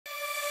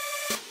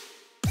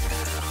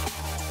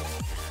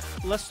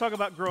Let's talk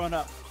about growing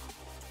up.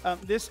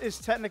 This is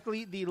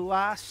technically the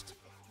last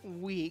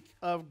week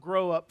of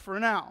GrowUp for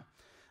now.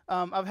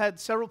 I've had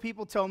several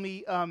people tell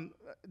me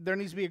there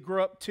needs to be a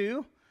GrowUp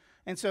 2,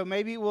 and so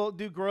maybe we'll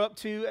do GrowUp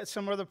 2 at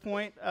some other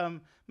point,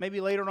 maybe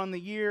later on in the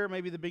year,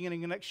 maybe the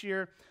beginning of next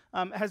year.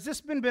 Has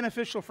this been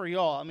beneficial for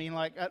y'all? I mean,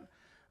 like,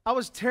 I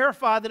was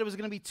terrified that it was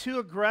going to be too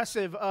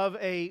aggressive of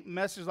a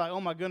message, like,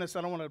 oh my goodness,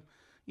 I don't want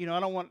to, I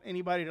don't want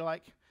anybody to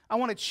I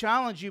want to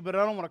challenge you, but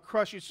I don't want to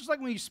crush you. It's just like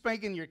when you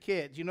spanking your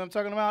kids. You know what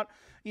I'm talking about?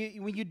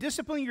 When you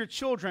discipline your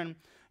children,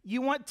 you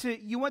want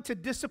to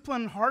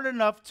discipline hard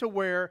enough to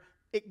where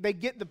they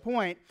get the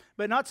point,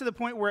 but not to the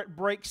point where it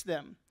breaks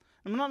them.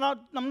 I'm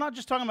not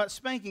just talking about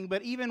spanking,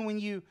 but even when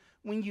you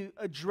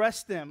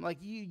address them, like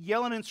you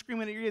yelling and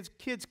screaming at your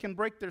kids can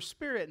break their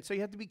spirit, and so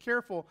you have to be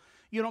careful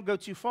you don't go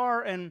too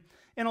far. And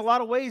in a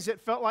lot of ways, it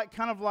felt like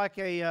kind of like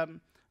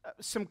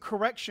some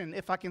correction,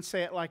 if I can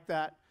say it like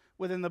that,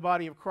 within the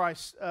body of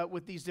Christ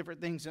with these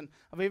different things. And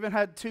I've even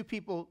had two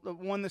people,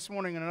 one this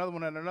morning and another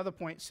one at another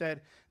point,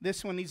 said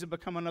this one needs to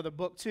become another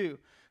book too.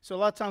 So a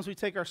lot of times we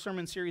take our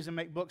sermon series and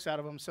make books out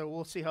of them, so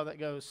we'll see how that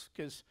goes.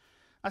 Because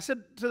I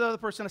said to the other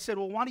person, I said,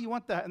 well, why do you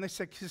want that? And they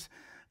said, because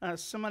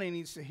somebody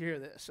needs to hear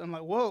this. I'm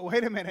like, whoa,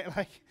 wait a minute.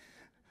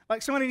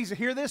 Like somebody needs to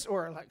hear this,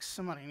 or like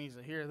somebody needs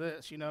to hear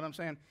this. You know what I'm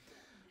saying?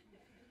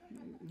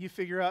 You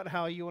figure out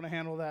how you want to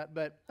handle that.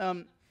 But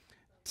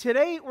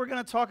today, we're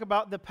going to talk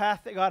about the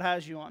path that God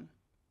has you on.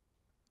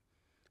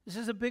 This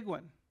is a big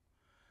one.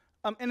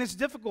 And it's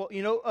difficult.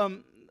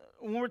 When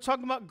we're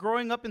talking about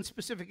growing up in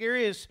specific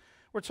areas,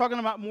 we're talking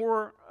about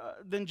more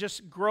than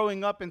just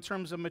growing up in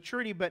terms of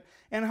maturity, but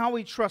in how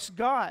we trust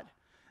God.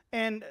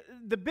 And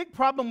the big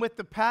problem with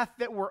the path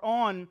that we're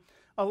on,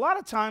 a lot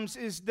of times,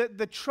 is that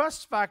the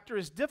trust factor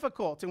is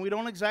difficult, and we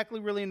don't exactly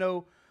really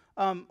know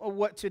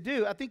what to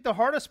do. I think the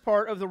hardest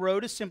part of the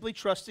road is simply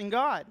trusting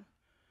God.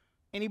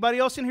 Anybody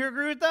else in here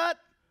agree with that?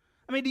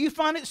 I mean, do you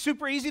find it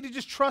super easy to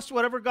just trust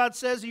whatever God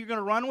says and you're going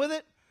to run with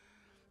it?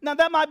 Now,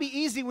 that might be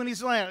easy when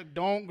he's like,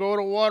 don't go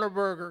to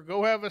Whataburger,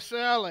 go have a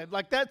salad.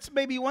 Like, that's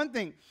maybe one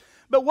thing.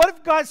 But what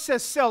if God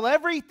says, sell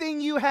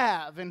everything you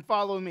have and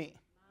follow me?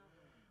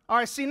 All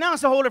right, see, now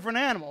it's a whole different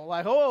animal.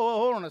 Like,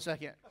 hold on a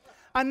second.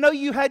 I know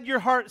you had your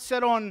heart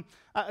set on,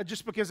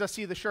 just because I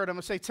see the shirt, I'm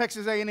going to say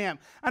Texas A&M.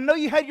 I know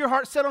you had your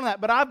heart set on that,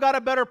 but I've got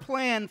a better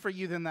plan for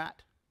you than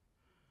that.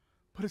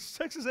 But it's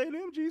Texas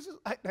A&M, Jesus?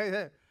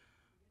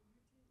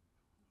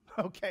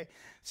 Okay.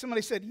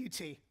 Somebody said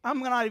UT. I'm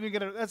not even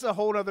going to, that's a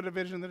whole other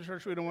division of the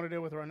church we don't want to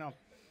deal with right now.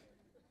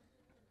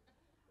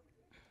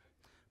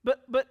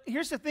 But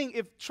here's the thing.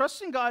 If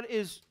trusting God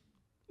is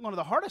one of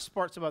the hardest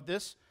parts about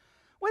this,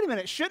 wait a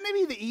minute. Shouldn't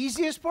it be the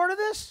easiest part of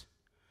this?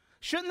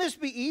 Shouldn't this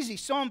be easy?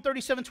 Psalm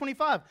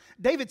 37:25.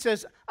 David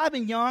says, I've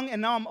been young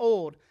and now I'm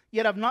old,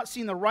 yet I've not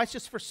seen the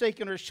righteous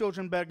forsaken or his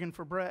children begging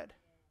for bread.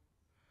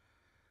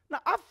 Now,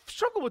 I've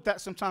struggled with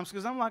that sometimes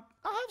because I'm like,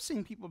 I've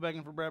seen people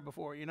begging for bread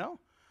before,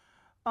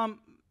 And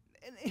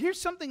here's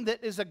something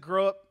that is a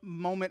grow-up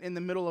moment in the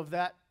middle of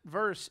that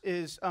verse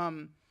is,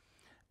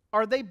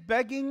 are they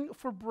begging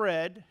for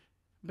bread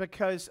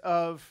because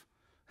of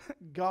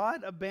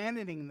God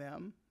abandoning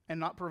them and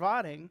not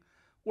providing,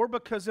 or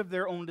because of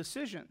their own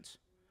decisions?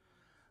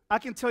 I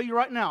can tell you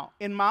right now,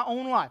 in my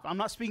own life, I'm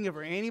not speaking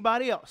for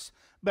anybody else,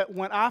 but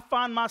when I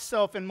find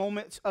myself in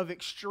moments of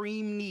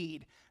extreme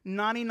need,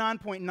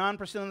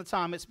 99.9% of the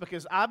time, it's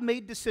because I've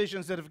made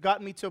decisions that have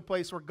gotten me to a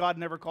place where God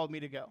never called me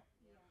to go.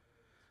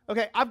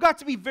 Okay, I've got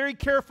to be very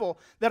careful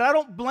that I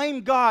don't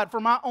blame God for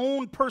my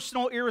own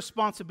personal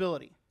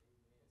irresponsibility.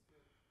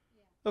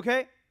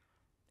 Okay?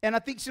 And I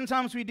think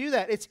sometimes we do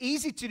that. It's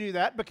easy to do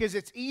that because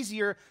it's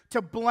easier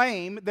to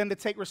blame than to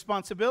take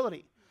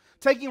responsibility.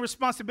 Taking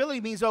responsibility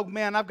means, oh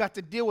man, I've got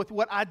to deal with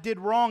what I did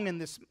wrong in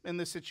this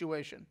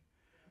situation.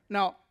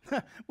 Now,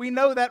 we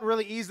know that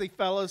really easily,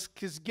 fellas,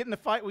 because get in a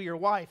fight with your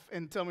wife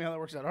and tell me how that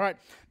works out. All right,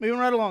 moving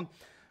right along.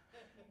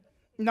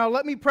 Now,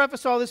 let me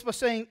preface all this by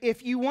saying,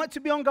 if you want to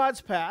be on God's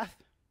path,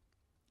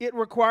 it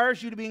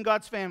requires you to be in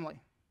God's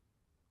family.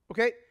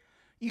 Okay?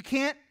 You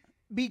can't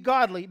be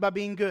godly by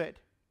being good,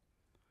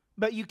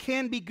 but you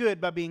can be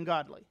good by being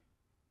godly.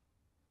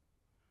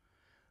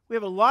 We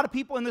have a lot of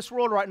people in this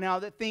world right now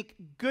that think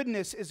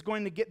goodness is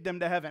going to get them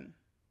to heaven.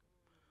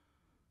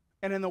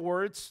 And in the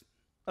words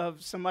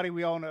of somebody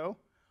we all know,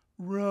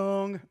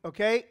 wrong,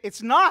 okay?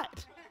 It's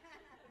not.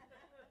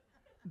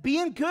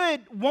 Being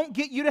good won't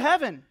get you to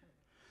heaven.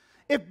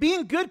 If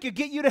being good could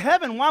get you to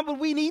heaven, why would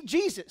we need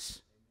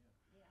Jesus?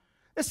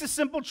 It's the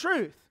simple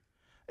truth.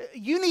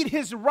 You need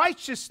his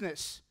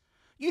righteousness.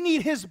 You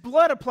need his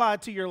blood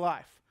applied to your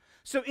life.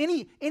 So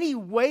any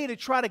way to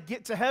try to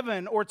get to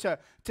heaven or to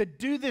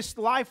do this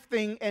life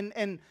thing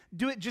and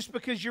do it just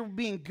because you're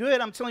being good,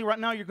 I'm telling you right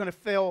now, you're going to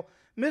fail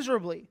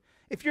miserably.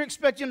 If you're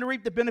expecting to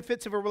reap the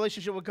benefits of a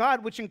relationship with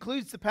God, which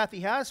includes the path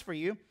he has for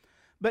you,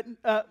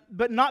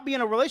 but not be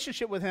in a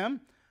relationship with him,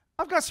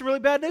 I've got some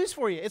really bad news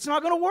for you. It's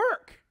not going to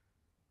work.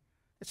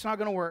 It's not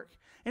going to work.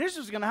 And here's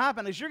what's going to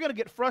happen is you're going to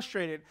get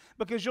frustrated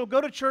because you'll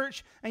go to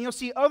church and you'll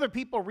see other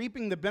people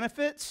reaping the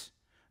benefits,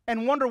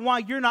 and wonder why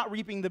you're not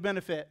reaping the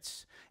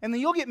benefits. And then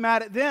you'll get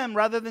mad at them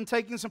rather than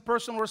taking some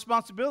personal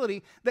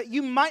responsibility that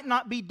you might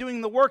not be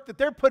doing the work that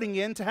they're putting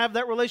in to have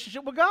that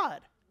relationship with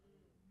God.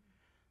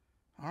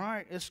 All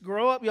right, let's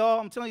grow up, y'all.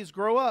 I'm telling you, let's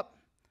grow up.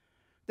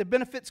 The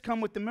benefits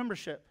come with the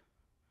membership.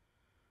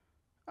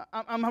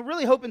 I'm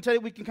really hoping today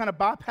we can kind of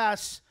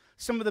bypass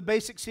some of the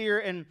basics here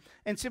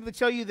and simply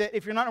tell you that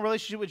if you're not in a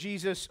relationship with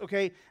Jesus,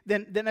 okay,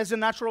 then as a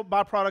natural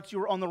byproduct, you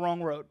are on the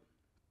wrong road.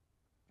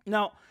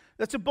 Now,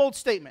 that's a bold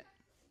statement.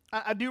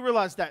 I do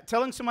realize that.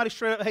 Telling somebody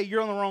straight up, hey, you're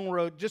on the wrong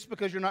road just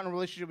because you're not in a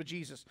relationship with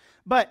Jesus.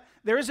 But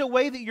there is a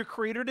way that your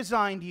Creator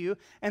designed you,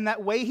 and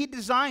that way He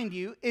designed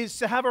you is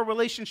to have a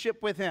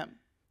relationship with Him.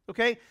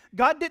 Okay?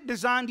 God didn't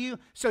design you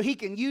so He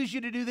can use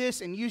you to do this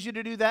and use you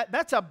to do that.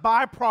 That's a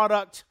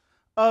byproduct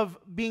of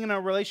being in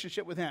a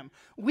relationship with Him.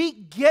 We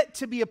get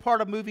to be a part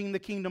of moving the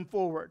kingdom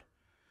forward.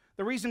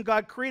 The reason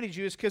God created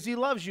you is because He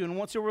loves you and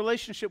wants a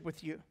relationship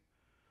with you.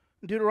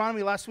 In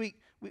Deuteronomy last week,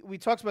 we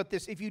talked about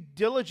this. If you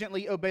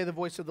diligently obey the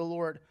voice of the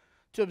Lord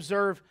to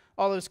observe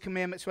all those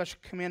commandments which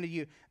I commanded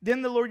you,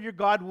 then the Lord your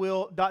God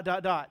will ...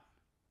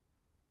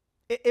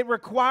 It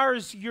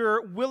requires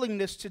your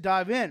willingness to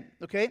dive in,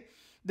 okay?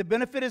 The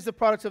benefit is the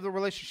product of the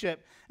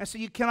relationship, and so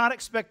you cannot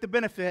expect the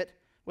benefit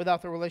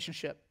without the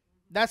relationship.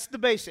 That's the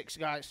basics,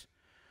 guys.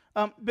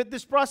 But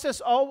this process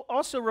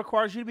also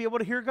requires you to be able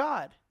to hear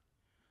God.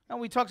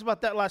 And we talked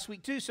about that last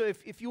week too. So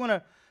if you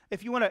want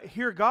to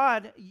hear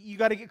God, you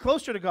got to get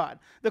closer to God.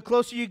 The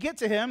closer you get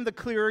to Him, the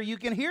clearer you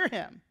can hear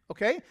Him.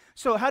 Okay?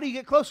 So how do you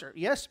get closer?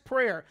 Yes,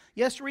 prayer.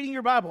 Yes, reading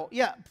your Bible.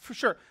 Yeah, for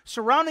sure.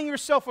 Surrounding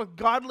yourself with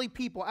godly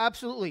people,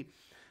 absolutely.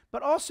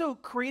 But also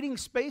creating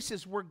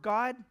spaces where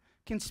God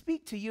can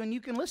speak to you and you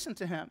can listen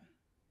to Him.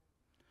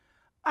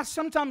 I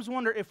sometimes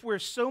wonder if we're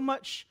so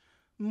much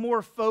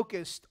more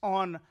focused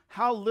on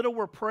how little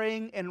we're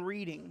praying and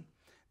reading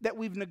that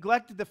we've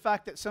neglected the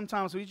fact that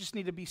sometimes we just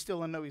need to be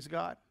still and know He's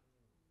God.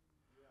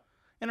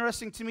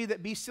 Interesting to me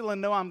that be still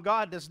and know I'm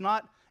God is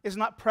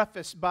not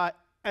prefaced by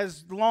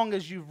as long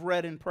as you've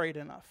read and prayed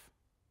enough.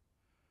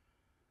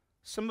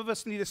 Some of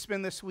us need to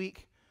spend this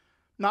week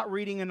not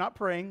reading and not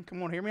praying.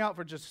 Come on, hear me out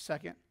for just a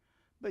second.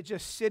 But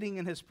just sitting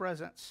in His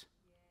presence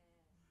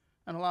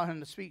and allow Him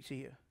to speak to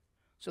you.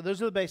 So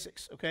those are the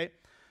basics, okay,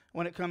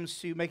 when it comes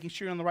to making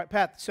sure you're on the right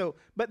path.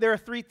 But there are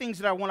 3 things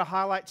that I want to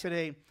highlight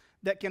today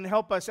that can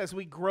help us as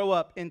we grow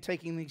up in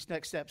taking these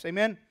next steps.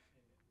 Amen?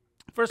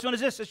 First one is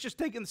this. It's just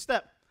taking the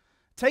step.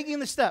 Taking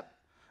the step.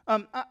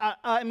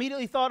 I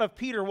immediately thought of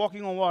Peter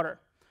walking on water.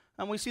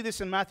 We see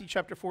this in Matthew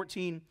chapter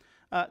 14.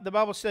 The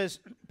Bible says,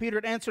 Peter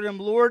had answered him,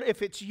 Lord,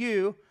 if it's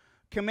you,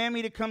 command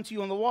me to come to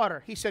you on the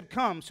water. He said,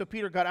 come. So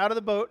Peter got out of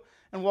the boat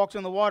and walked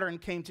on the water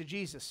and came to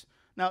Jesus.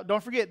 Now,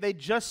 don't forget, they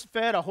just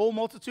fed a whole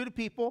multitude of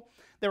people.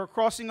 They were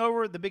crossing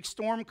over. The big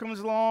storm comes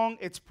along.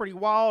 It's pretty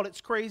wild.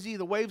 It's crazy.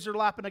 The waves are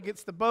lapping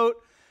against the boat.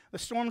 The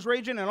storm's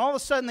raging. And all of a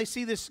sudden, they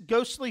see this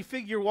ghostly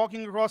figure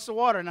walking across the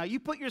water. Now, you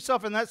put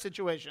yourself in that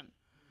situation.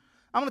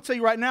 I'm going to tell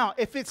you right now,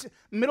 if it's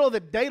middle of the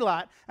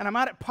daylight and I'm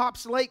out at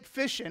Pops Lake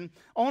fishing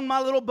on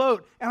my little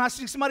boat and I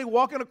see somebody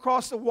walking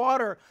across the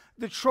water,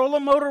 the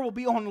trolling motor will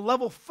be on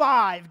level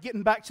 5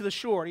 getting back to the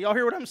shore. Y'all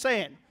hear what I'm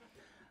saying?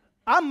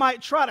 I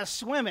might try to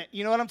swim it.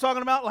 You know what I'm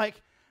talking about?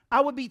 Like,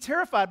 I would be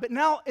terrified. But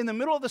now, in the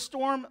middle of the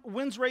storm,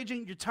 wind's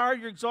raging, you're tired,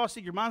 you're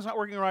exhausted, your mind's not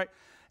working right,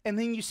 and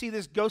then you see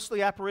this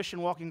ghostly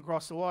apparition walking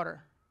across the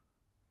water.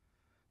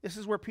 This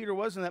is where Peter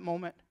was in that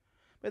moment.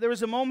 But there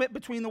was a moment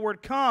between the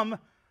word come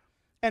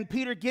and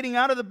Peter getting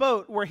out of the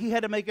boat where he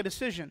had to make a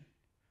decision.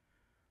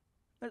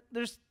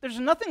 There's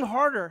nothing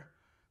harder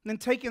than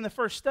taking the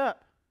first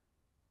step.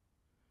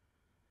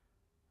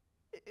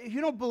 If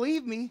you don't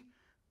believe me,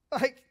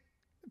 like,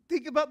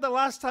 think about the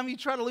last time you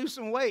tried to lose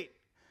some weight.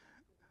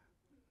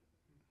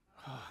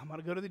 Oh, I'm going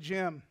to go to the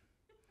gym.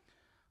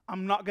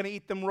 I'm not going to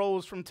eat them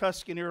rolls from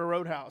Tuscan or a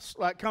Roadhouse.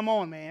 Like, come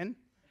on, man.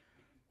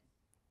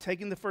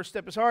 Taking the first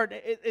step is hard.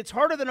 It's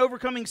harder than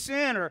overcoming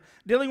sin or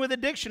dealing with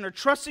addiction or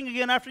trusting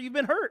again after you've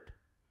been hurt.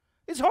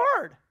 It's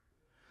hard.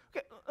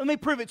 Okay, let me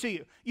prove it to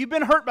you. You've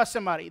been hurt by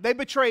somebody. They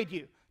betrayed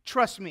you.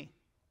 Trust me.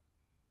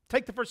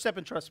 Take the first step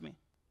and trust me.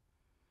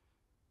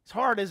 It's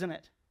hard, isn't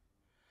it?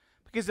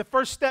 Because the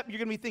first step you're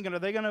going to be thinking, are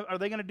they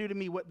going to do to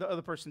me what the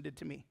other person did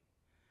to me?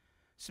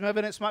 Some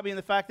evidence might be in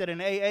the fact that in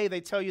AA they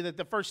tell you that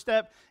the first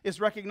step is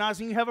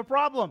recognizing you have a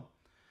problem.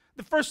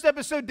 The first step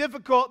is so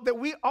difficult that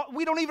we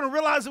don't even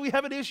realize that we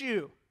have an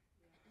issue.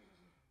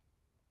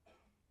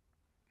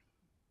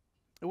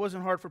 It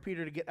wasn't hard for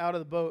Peter to get out of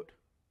the boat.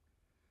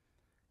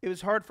 It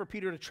was hard for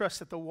Peter to trust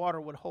that the water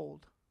would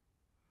hold.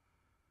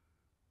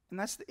 And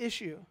that's the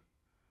issue.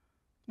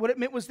 What it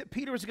meant was that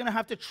Peter was going to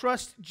have to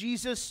trust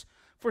Jesus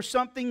for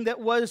something that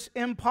was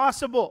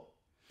impossible.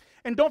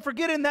 And don't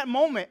forget, in that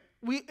moment,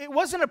 it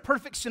wasn't a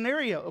perfect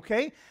scenario,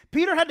 okay?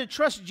 Peter had to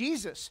trust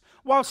Jesus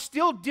while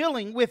still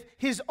dealing with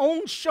his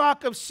own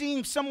shock of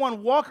seeing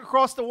someone walk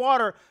across the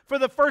water for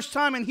the first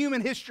time in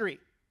human history.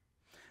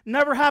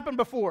 Never happened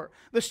before.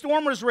 The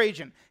storm was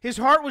raging. His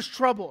heart was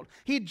troubled.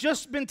 He'd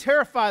just been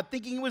terrified,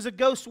 thinking it was a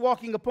ghost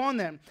walking upon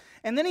them.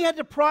 And then he had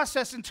to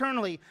process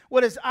internally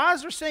what his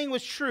eyes were saying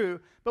was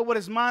true, but what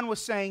his mind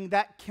was saying,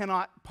 that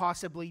cannot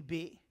possibly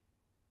be.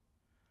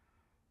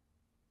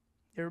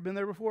 You ever been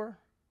there before?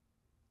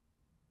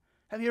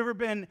 Have you ever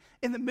been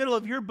in the middle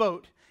of your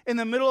boat, in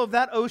the middle of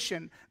that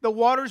ocean? The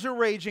waters are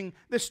raging,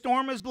 the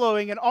storm is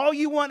blowing, and all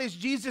you want is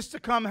Jesus to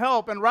come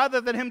help. And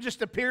rather than him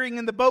just appearing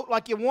in the boat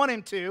like you want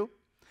him to,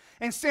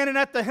 and standing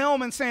at the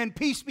helm and saying,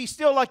 peace be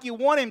still, like you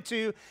want him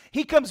to,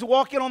 he comes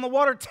walking on the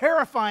water,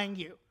 terrifying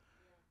you,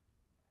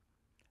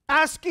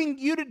 asking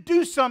you to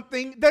do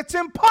something that's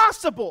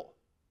impossible.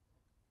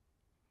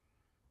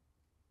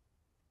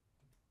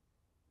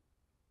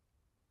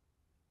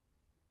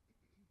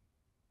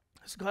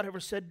 Has God ever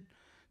said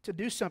to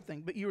do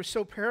something, but you were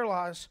so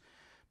paralyzed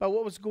by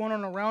what was going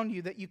on around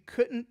you that you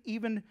couldn't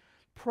even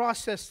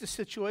process the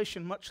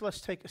situation, much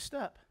less take a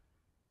step?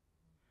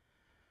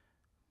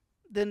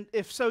 Then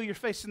if so, you're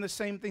facing the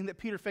same thing that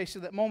Peter faced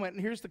at that moment.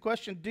 And here's the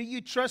question: do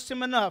you trust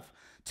him enough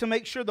to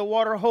make sure the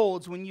water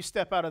holds when you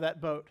step out of that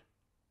boat?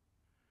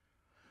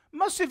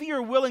 Most of you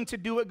are willing to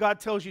do what God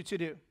tells you to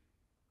do.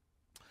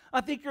 I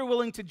think you're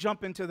willing to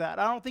jump into that.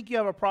 I don't think you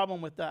have a problem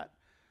with that.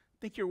 I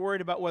think you're worried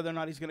about whether or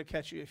not he's going to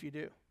catch you if you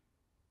do.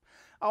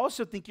 I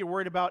also think you're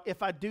worried about,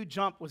 if I do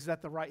jump, was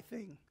that the right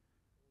thing?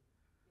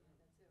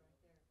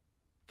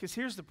 Because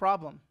here's the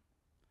problem.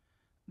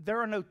 There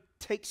are no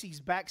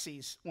takesies,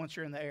 backsies once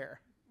you're in the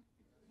air.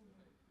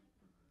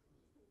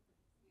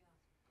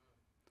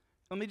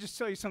 Let me just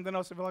tell you something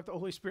else. I feel like the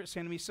Holy Spirit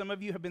saying to me, some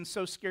of you have been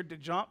so scared to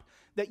jump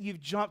that you've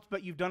jumped,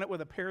 but you've done it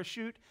with a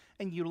parachute,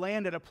 and you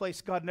land at a place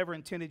God never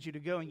intended you to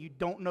go, and you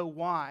don't know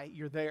why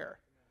you're there.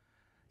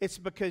 It's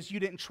because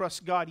you didn't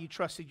trust God. You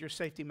trusted your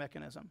safety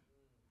mechanism.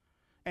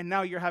 And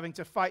now you're having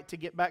to fight to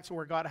get back to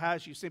where God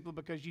has you simply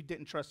because you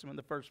didn't trust him in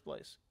the first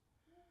place.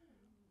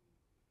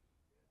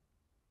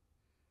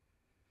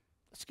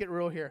 Let's get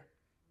real here.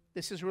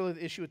 This is really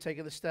the issue of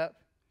taking the step.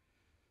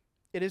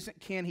 It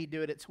isn't can he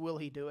do it, it's will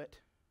he do it.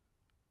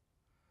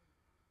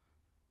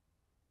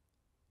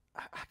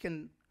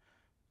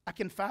 I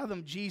can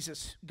fathom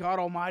Jesus, God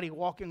Almighty,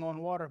 walking on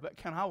water, but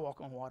can I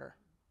walk on water?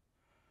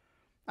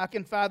 I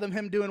can fathom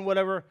him doing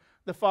whatever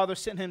the Father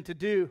sent him to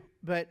do,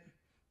 but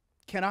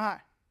can I?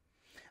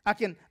 I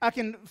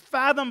can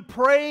fathom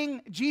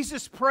praying,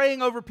 Jesus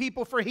praying over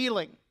people for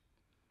healing,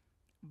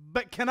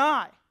 but can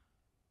I?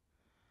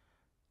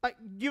 Like,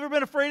 you ever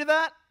been afraid of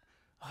that?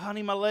 Oh, I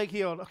need my leg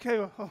healed. Okay,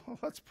 well,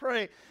 let's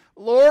pray.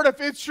 Lord,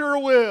 if it's your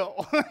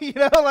will.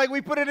 Like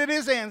we put it in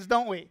his hands,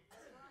 don't we?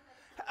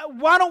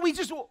 Why don't we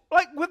just,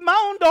 like with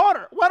my own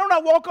daughter, why don't I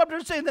walk up to her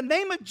and say, in the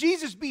name of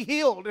Jesus, be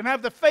healed, and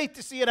have the faith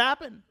to see it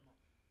happen?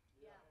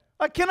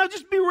 Like, can I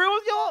just be real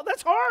with y'all?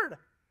 That's hard.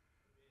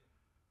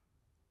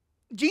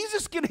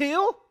 Jesus can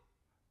heal.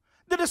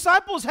 The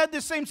disciples had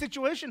this same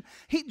situation.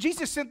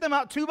 Jesus sent them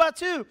out 2 by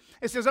 2.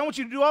 It says, I want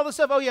you to do all this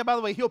stuff. Oh, yeah, by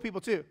the way, heal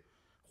people too.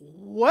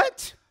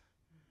 What?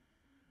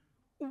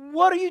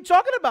 What are you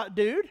talking about,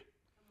 dude?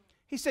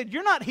 He said,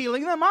 you're not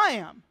healing them, I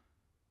am.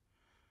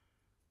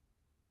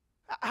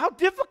 How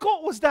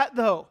difficult was that,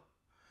 though?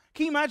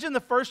 Can you imagine the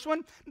first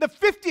one? The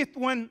 50th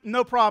one,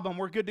 no problem.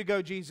 We're good to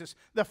go, Jesus.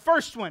 The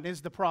first one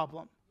is the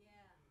problem.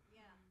 Yeah.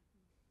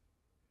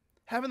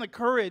 Having the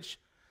courage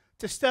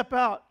to step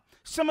out.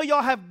 Some of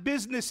y'all have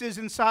businesses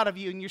inside of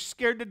you, and you're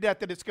scared to death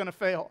that it's going to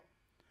fail.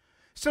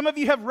 Some of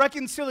you have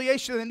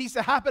reconciliation that needs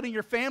to happen in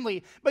your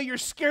family, but you're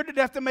scared to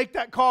death to make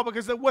that call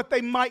because of what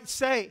they might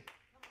say.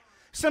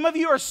 Some of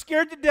you are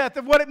scared to death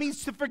of what it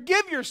means to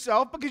forgive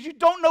yourself because you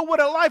don't know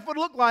what a life would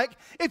look like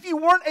if you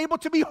weren't able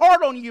to be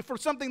hard on you for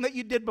something that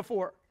you did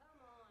before.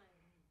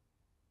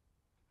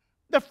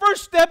 The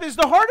first step is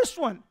the hardest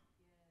one.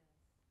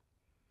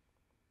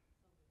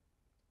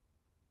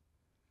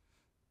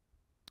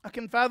 I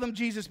can fathom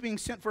Jesus being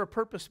sent for a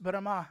purpose, but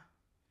am I?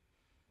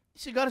 You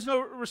see, God has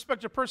no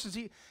respect of persons.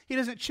 He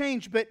doesn't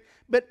change. But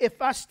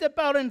if I step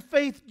out in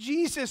faith,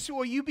 Jesus,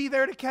 will you be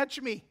there to catch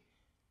me?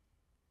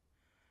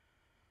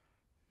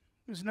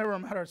 It was never a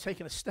matter of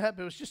taking a step.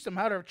 It was just a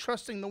matter of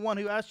trusting the one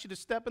who asked you to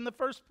step in the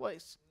first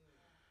place.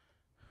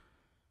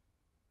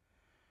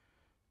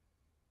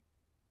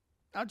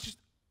 I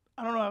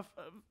don't know.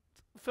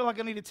 I feel like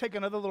I need to take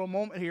another little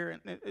moment here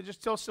and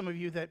just tell some of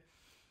you that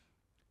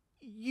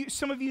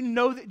some of you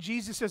know that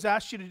Jesus has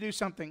asked you to do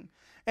something,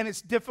 and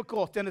it's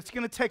difficult, and it's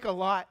going to take a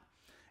lot,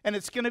 and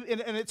it's going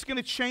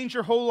to change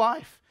your whole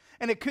life.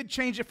 And it could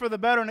change it for the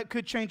better, and it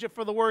could change it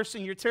for the worse,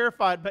 and you're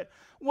terrified. But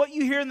what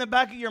you hear in the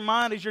back of your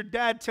mind is your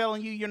dad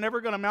telling you you're never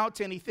going to amount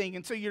to anything,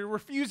 and so you're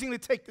refusing to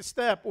take the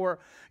step. Or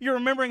you're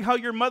remembering how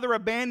your mother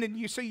abandoned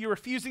you, so you're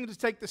refusing to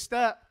take the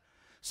step.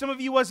 Some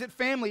of you wasn't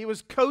family. It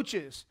was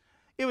coaches.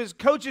 It was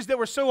coaches that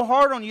were so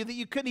hard on you that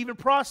you couldn't even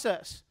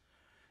process.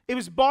 It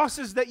was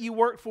bosses that you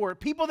worked for,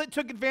 people that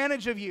took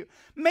advantage of you.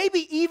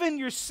 Maybe even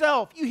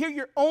yourself. You hear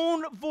your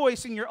own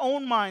voice in your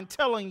own mind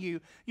telling you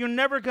you're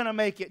never going to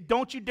make it.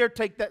 Don't you dare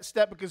take that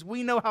step because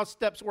we know how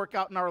steps work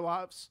out in our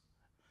lives.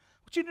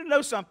 want you to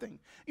know something.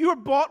 You are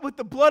bought with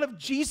the blood of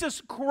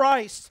Jesus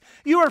Christ.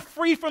 You are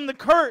free from the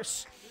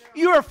curse.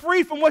 You are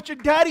free from what your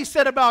daddy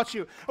said about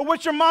you or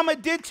what your mama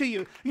did to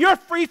you. You're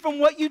free from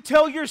what you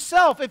tell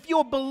yourself if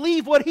you'll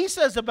believe what he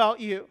says about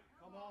you.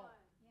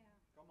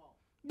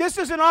 This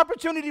is an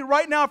opportunity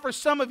right now for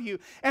some of you,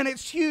 and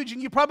it's huge,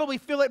 and you probably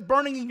feel it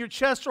burning in your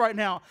chest right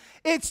now.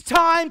 It's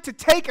time to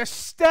take a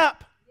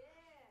step.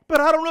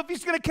 But I don't know if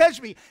he's going to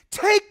catch me.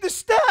 Take the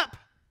step.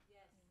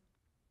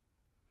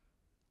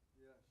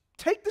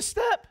 Take the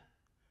step.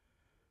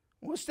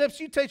 What steps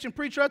you taking,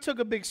 preacher? I took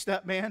a big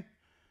step, man.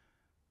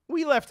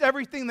 We left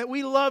everything that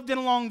we loved in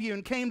Longview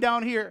and came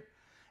down here.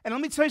 And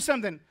let me tell you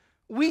something.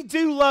 We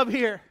do love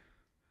here.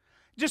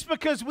 Just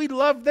because we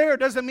love there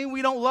doesn't mean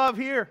we don't love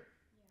here.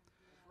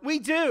 We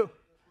do.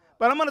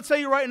 But I'm going to tell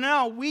you right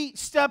now, we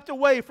stepped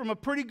away from a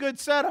pretty good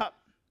setup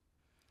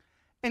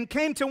and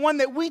came to one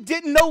that we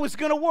didn't know was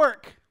going to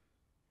work.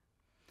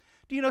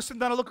 Do you know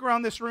something? I look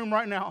around this room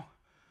right now.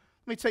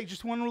 Let me take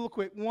just one real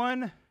quick.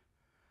 1,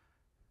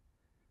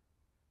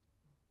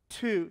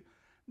 2.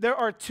 There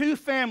are 2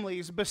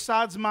 families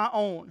besides my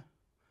own.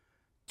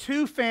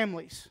 2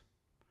 families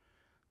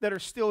that are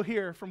still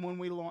here from when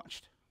we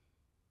launched.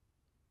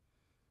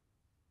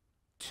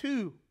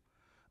 2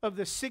 of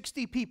the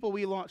 60 people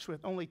we launched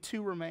with, only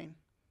 2 remain.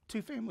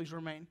 2 families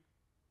remain.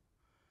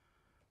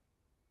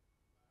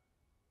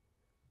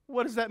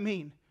 What does that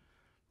mean?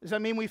 Does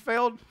that mean we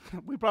failed?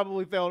 We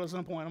probably failed at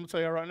some point. I'm going to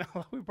tell you right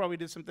now, we probably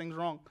did some things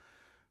wrong.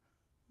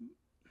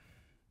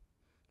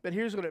 But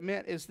here's what it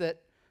meant is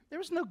that there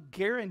was no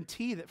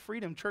guarantee that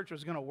Freedom Church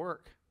was going to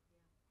work.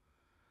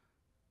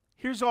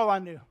 Here's all I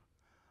knew.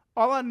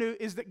 All I knew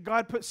is that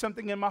God put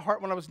something in my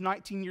heart when I was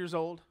 19 years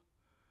old.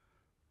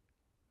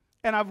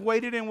 And I've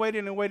waited and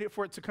waited and waited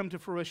for it to come to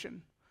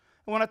fruition.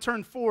 And when I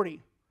turned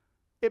 40,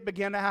 it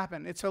began to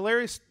happen. It's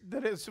hilarious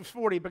that it's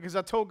 40 because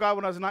I told God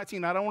when I was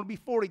 19, I don't want to be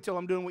 40 till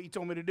I'm doing what you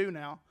told me to do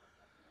now.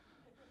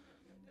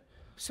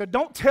 So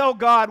don't tell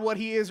God what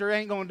he is or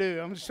ain't going to do.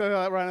 I'm just telling you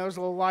that right now. There's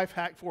a little life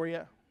hack for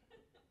you.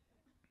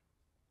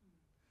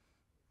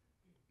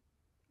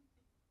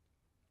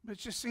 But it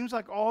just seems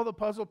like all the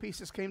puzzle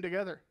pieces came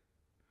together.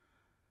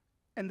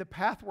 And the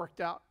path worked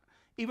out.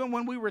 Even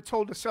when we were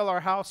told to sell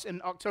our house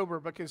in October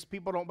because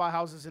people don't buy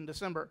houses in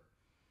December.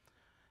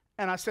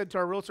 And I said to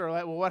our realtor,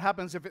 like, well, what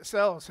happens if it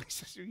sells? He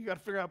says, you got to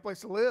figure out a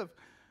place to live.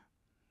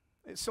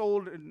 It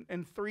sold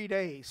in 3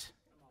 days.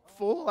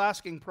 Full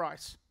asking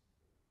price.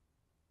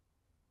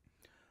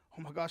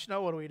 Oh my gosh,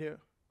 now what do we do?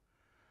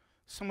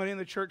 Somebody in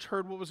the church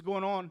heard what was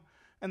going on,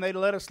 and they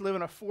let us live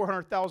in a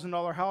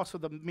 $400,000 house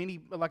with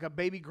like a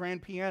baby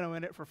grand piano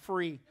in it for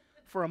free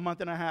for a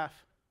month and a half.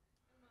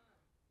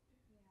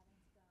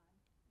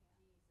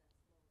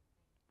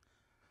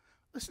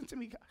 Listen to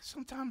me, guys.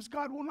 Sometimes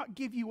God will not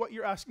give you what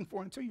you're asking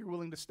for until you're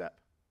willing to step.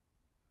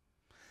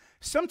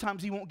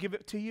 Sometimes he won't give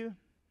it to you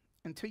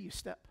until you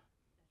step.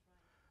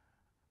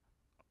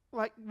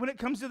 Like when it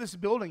comes to this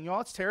building,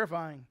 y'all, it's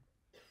terrifying.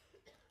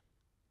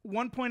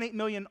 1.8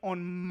 million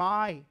on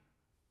my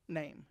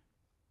name.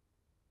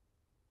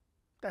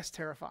 That's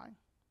terrifying.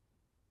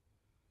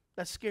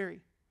 That's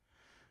scary.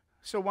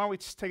 So why are we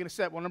just taking a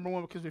step? Well, number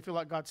 1, because we feel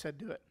like God said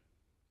do it.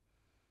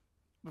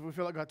 But we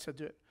feel like God said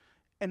do it.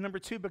 And number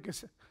 2,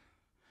 because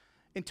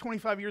in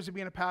 25 years of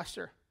being a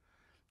pastor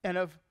and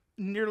of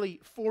nearly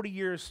 40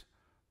 years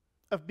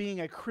of being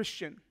a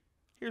Christian,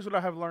 here's what I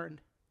have learned.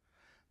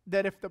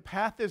 That if the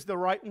path is the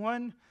right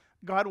one,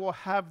 God will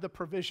have the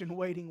provision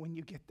waiting when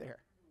you get there.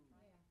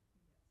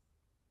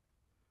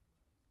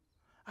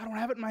 I don't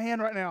have it in my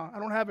hand right now. I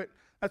don't have it.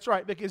 That's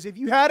right, because if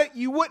you had it,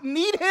 you wouldn't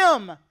need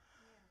him.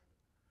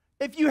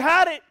 If you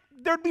had it,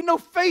 there'd be no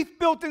faith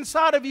built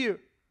inside of you.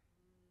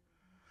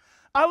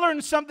 I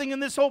learned something in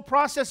this whole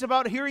process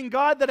about hearing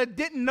God that I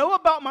didn't know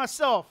about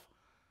myself.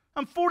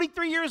 I'm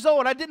 43 years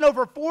old. I didn't know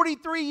for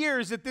 43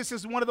 years that this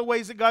is one of the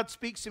ways that God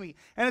speaks to me.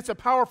 And it's a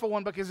powerful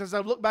one because as I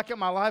look back at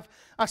my life,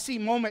 I see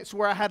moments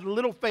where I had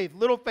little faith,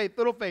 little faith,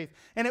 little faith.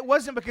 And it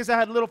wasn't because I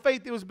had little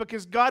faith. It was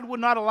because God would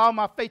not allow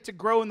my faith to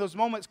grow in those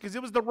moments because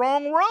it was the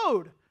wrong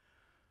road.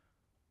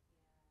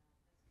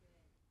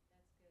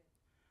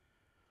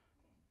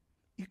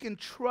 You can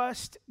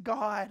trust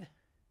God.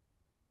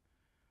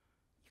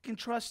 You can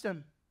trust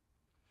him.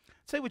 I'll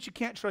tell you what you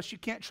can't trust. You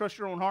can't trust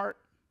your own heart.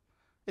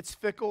 It's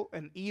fickle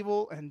and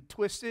evil and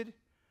twisted.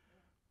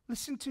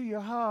 Listen to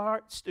your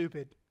heart,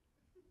 stupid.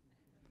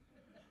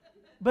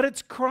 But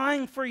it's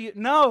crying for you.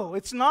 No,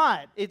 it's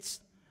not. It's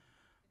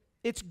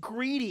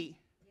greedy.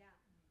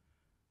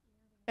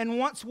 And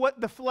wants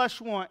what the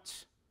flesh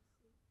wants.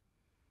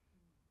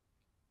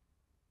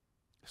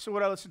 So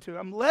what I listen to,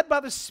 I'm led by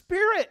the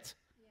Spirit.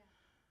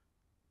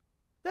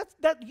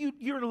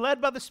 You're led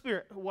by the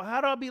Spirit. Well,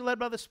 how do I be led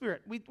by the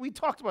Spirit? We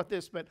talked about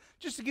this, but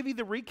just to give you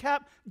the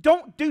recap,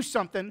 don't do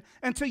something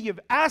until you've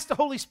asked the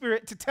Holy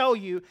Spirit to tell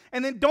you,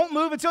 and then don't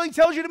move until he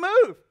tells you to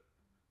move.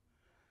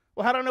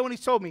 Well, how do I know when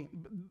he's told me?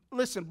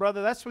 Listen,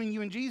 brother, that's between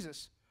you and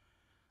Jesus.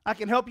 I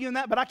can help you in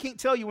that, but I can't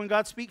tell you when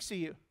God speaks to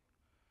you.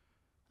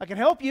 I can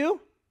help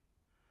you,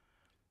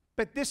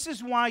 But this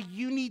is why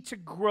you need to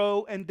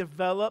grow and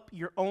develop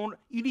your own,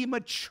 you need to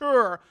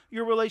mature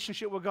your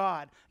relationship with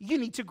God. You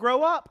need to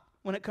grow up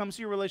when it comes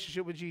to your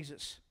relationship with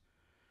Jesus.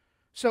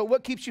 So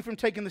what keeps you from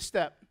taking the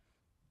step?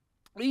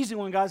 The easy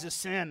one, guys, is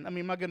sin. I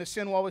mean, my goodness,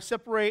 sin will always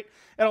separate.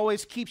 It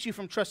always keeps you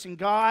from trusting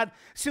God.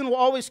 Sin will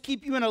always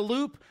keep you in a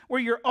loop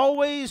where you're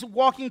always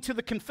walking to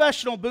the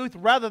confessional booth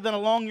rather than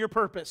along your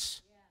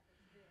purpose.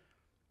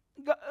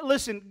 God,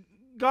 listen,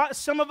 God,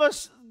 some of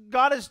us,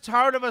 God is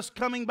tired of us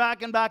coming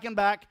back and back and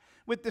back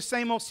with the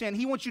same old sin.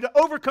 He wants you to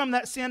overcome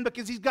that sin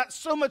because He's got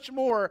so much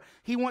more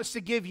He wants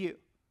to give you.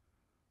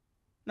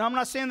 Now, I'm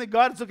not saying that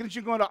God is looking at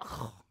you going,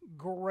 oh,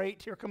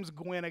 great, here comes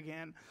Gwen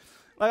again.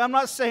 Like, I'm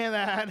not saying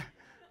that,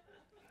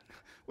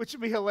 which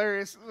would be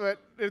hilarious, but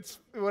it's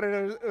what it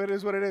is. It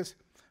is what it is.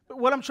 But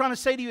what I'm trying to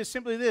say to you is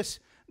simply this,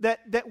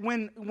 that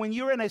when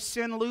you're in a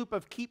sin loop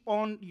of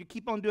you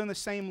keep on doing the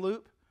same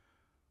loop,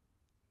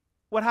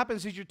 what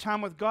happens is your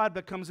time with God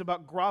becomes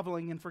about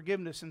groveling in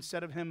forgiveness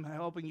instead of Him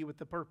helping you with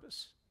the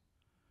purpose.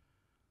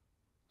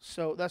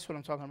 So that's what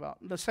I'm talking about.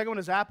 The second one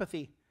is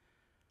apathy.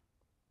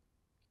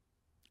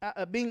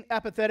 Being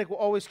apathetic will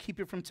always keep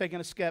you from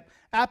taking a step.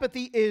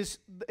 Apathy is,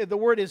 the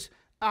word is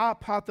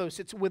apathos.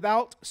 It's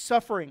without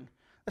suffering.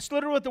 That's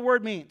literally what the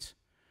word means.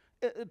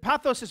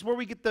 Pathos is where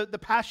we get the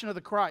passion of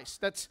the Christ.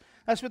 That's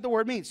what the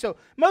word means. So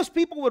most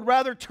people would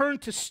rather turn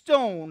to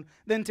stone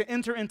than to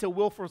enter into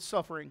willful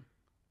suffering.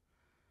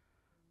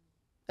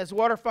 As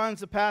water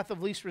finds the path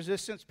of least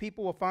resistance,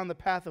 people will find the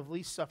path of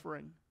least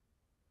suffering.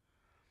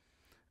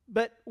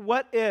 But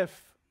what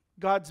if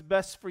God's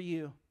best for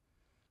you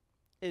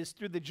is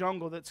through the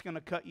jungle that's going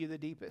to cut you the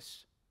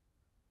deepest?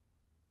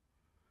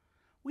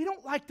 We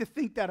don't like to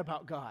think that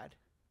about God.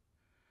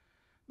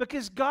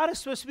 Because God is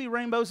supposed to be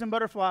rainbows and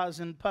butterflies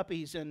and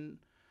puppies and,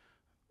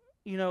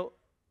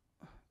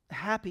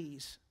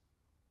 happies.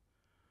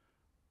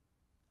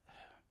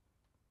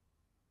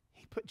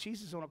 He put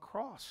Jesus on a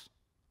cross.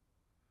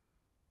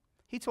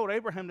 He told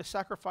Abraham to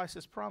sacrifice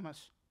his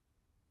promise.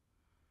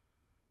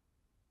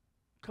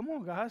 Come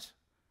on, guys.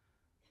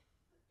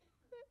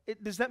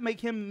 Does that make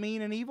Him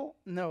mean and evil?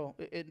 No,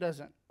 it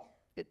doesn't.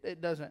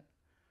 It doesn't.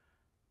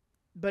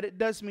 But it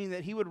does mean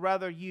that He would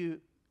rather you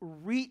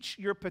reach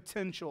your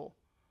potential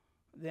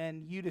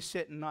than you to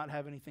sit and not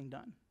have anything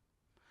done.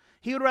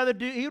 He would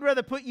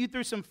rather put you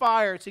through some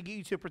fire to get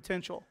you to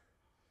potential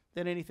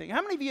than anything.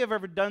 How many of you have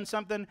ever done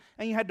something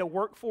and you had to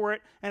work for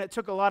it and it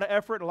took a lot of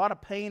effort, a lot of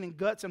pain and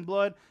guts and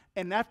blood,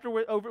 and after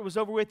it was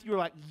over with, you were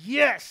like,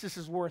 yes, this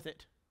is worth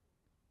it.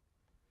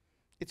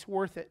 It's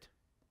worth it.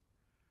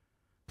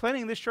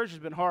 Planning this church has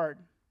been hard.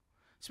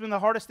 It's been the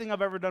hardest thing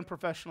I've ever done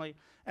professionally,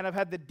 and I've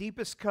had the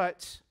deepest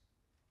cuts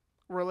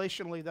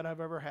relationally that I've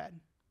ever had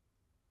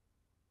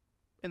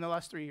in the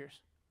last 3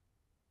 years.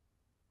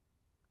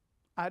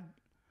 I'd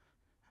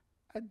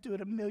do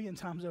it 1,000,000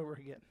 times over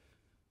again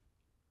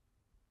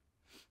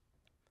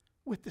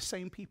with the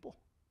same people.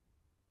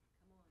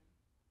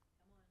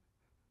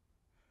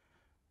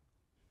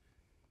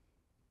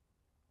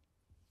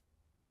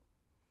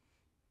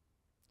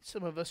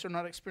 Some of us are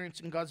not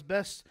experiencing God's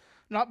best,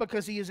 not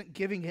because He isn't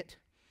giving it,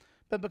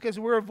 but because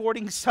we're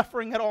avoiding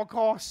suffering at all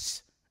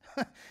costs.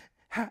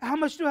 How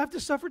much do I have to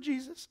suffer,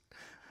 Jesus?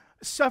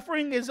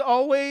 Suffering is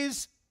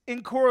always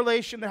in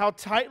correlation to how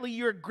tightly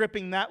you're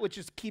gripping that which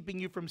is keeping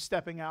you from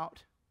stepping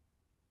out.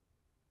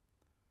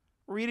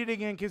 Read it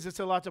again because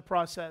it's a lot to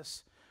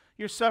process.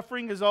 Your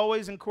suffering is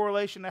always in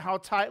correlation to how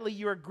tightly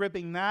you are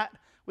gripping that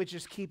which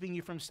is keeping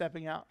you from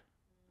stepping out.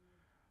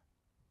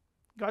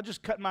 God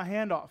just cut my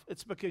hand off.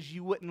 It's because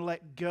you wouldn't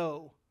let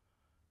go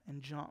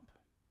and jump.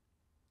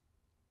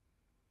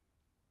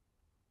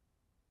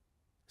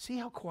 See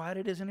how quiet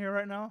it is in here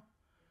right now?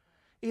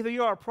 Either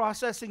you are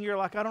processing, you're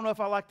like, I don't know if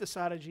I like the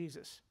side of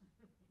Jesus.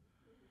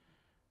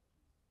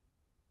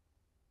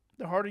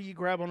 The harder you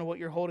grab onto what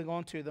you're holding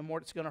on to, the more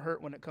it's going to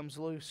hurt when it comes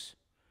loose.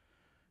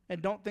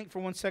 And don't think for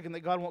 1 second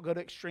that God won't go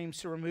to extremes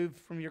to remove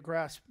from your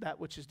grasp that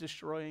which is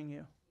destroying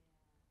you.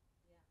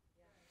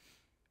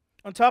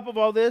 On top of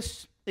all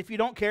this, if you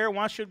don't care,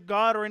 why should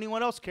God or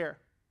anyone else care?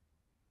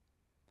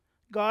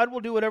 God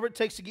will do whatever it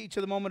takes to get you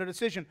to the moment of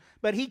decision.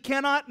 But He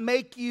cannot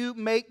make you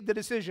make the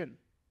decision.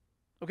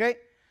 Okay?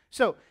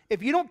 So,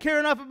 if you don't care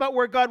enough about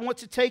where God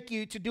wants to take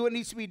you to do what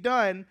needs to be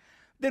done,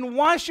 then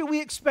why should we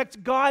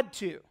expect God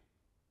to?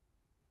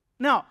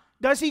 Now,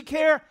 does He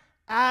care?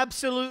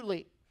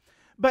 Absolutely.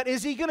 But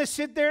is He going to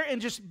sit there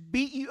and just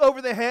beat you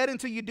over the head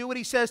until you do what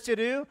He says to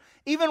do?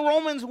 Even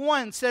Romans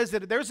 1 says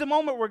that there's a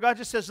moment where God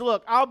just says,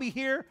 look, I'll be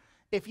here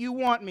if you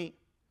want me.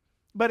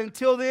 But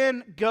until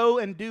then, go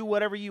and do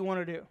whatever you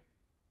want to do.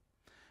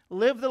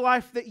 Live the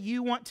life that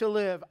you want to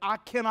live. I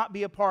cannot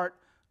be a part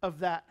of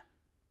that.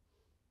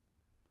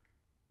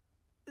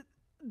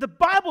 The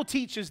Bible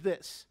teaches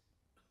this.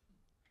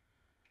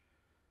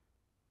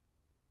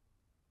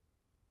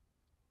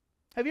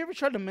 Have you ever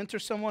tried to mentor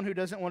someone who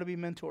doesn't want to be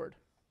mentored?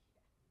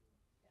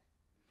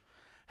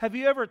 Have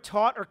you ever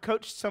taught or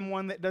coached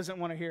someone that doesn't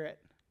want to hear it?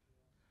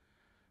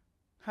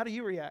 How do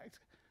you react?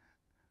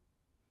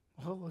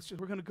 Well,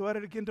 we're going to go at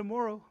it again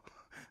tomorrow.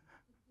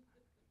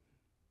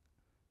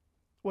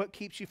 What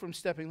keeps you from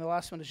stepping? The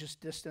last one is just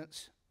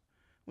distance.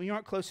 When you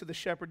aren't close to the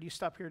shepherd, you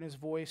stop hearing his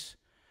voice.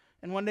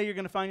 And one day you're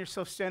going to find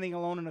yourself standing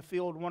alone in a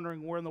field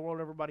wondering where in the world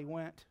everybody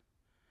went.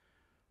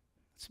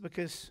 It's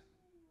because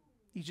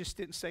you just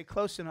didn't stay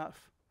close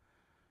enough.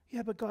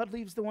 Yeah, but God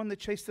leaves the one that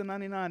chased the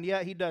 99.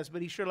 Yeah, he does,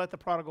 but he sure let the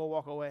prodigal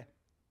walk away.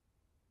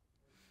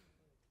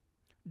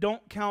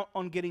 Don't count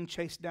on getting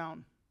chased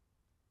down.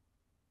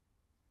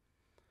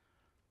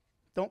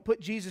 Don't put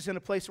Jesus in a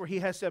place where he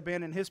has to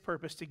abandon his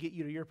purpose to get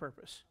you to your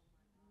purpose.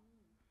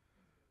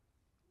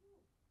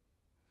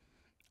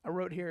 I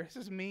wrote here, this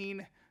is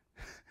mean.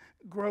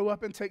 Grow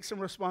up and take some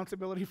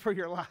responsibility for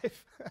your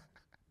life.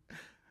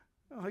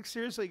 Like,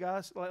 seriously,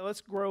 guys, let's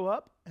grow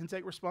up and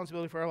take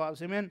responsibility for our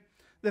lives. Amen?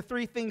 The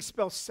three things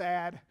spell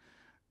sad: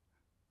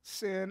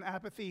 sin,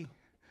 apathy,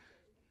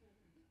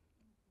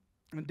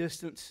 and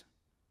distance.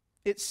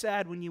 It's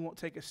sad when you won't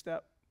take a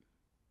step.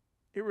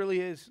 It really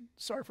is.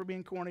 Sorry for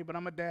being corny, but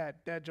I'm a dad.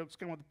 Dad jokes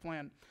come with a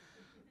plan.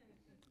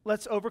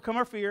 Let's overcome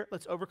our fear.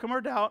 Let's overcome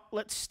our doubt.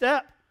 Let's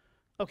step.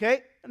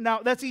 Okay? Now,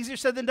 that's easier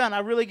said than done. I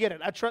really get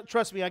it.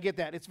 Trust me, I get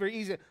that. It's very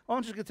easy. Oh,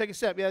 I'm just going to take a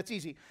step. Yeah, that's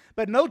easy.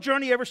 But no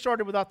journey ever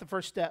started without the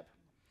first step.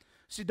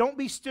 So don't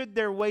be stood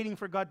there waiting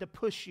for God to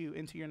push you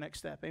into your next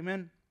step.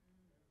 Amen?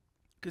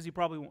 Because he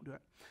probably won't do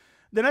it.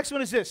 The next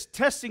one is this: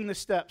 testing the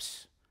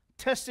steps.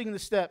 Testing the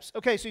steps.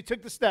 Okay, so you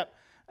took the step.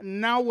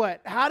 Now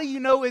what? How do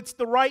you know it's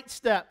the right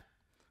step?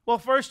 Well,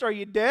 first, are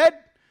you dead?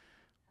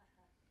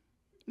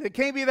 It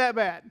can't be that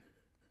bad.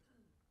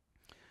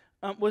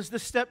 Was the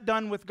step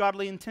done with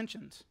godly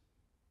intentions?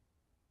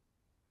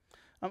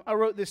 I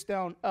wrote this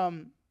down.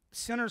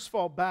 Sinners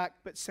fall back,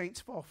 but saints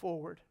fall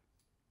forward.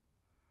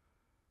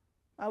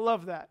 I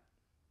love that,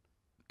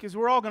 because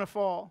we're all going to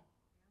fall.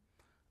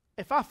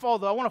 If I fall,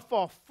 though, I want to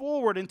fall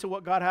forward into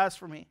what God has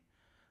for me,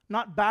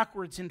 not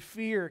backwards in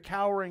fear,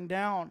 cowering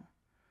down.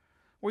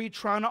 Were you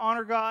trying to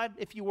honor God?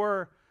 If you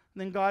were,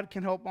 then God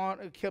can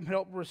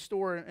help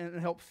restore and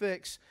help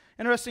fix.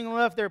 Interestingly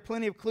enough, there are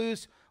plenty of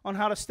clues on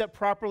how to step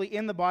properly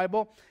in the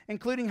Bible,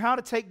 including how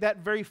to take that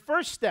very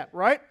first step,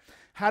 right?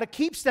 How to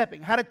keep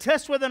stepping, how to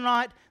test whether or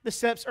not the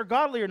steps are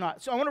godly or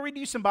not. So I want to read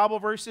you some Bible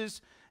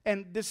verses,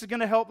 and this is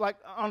going to help. Like,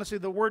 honestly,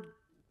 the Word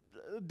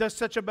does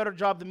such a better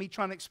job than me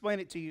trying to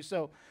explain it to you.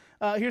 So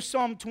here's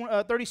Psalm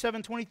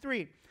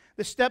 37:23.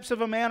 The steps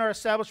of a man are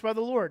established by the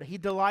Lord. He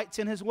delights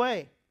in his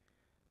way.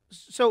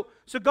 So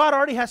God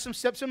already has some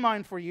steps in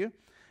mind for you.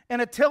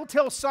 And a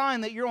telltale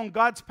sign that you're on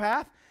God's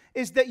path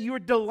is that you're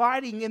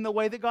delighting in the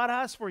way that God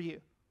has for you.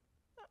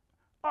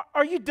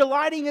 Are you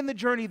delighting in the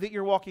journey that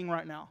you're walking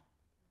right now?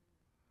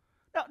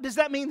 Now, does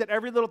that mean that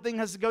every little thing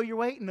has to go your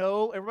way?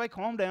 No, everybody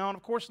calm down.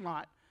 Of course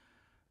not.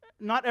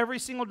 Not every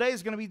single day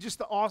is going to be just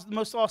the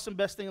most awesome,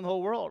 best thing in the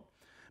whole world.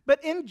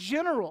 But in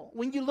general,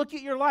 when you look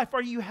at your life,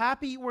 are you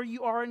happy where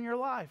you are in your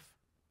life?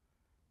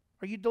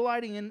 Are you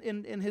delighting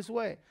in his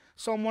way?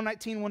 Psalm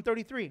 119,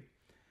 133.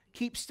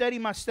 Keep steady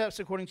my steps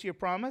according to your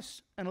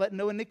promise, and let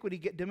no iniquity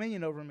get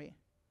dominion over me.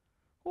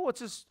 Well,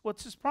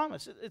 what's his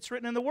promise? It's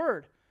written in the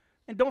Word.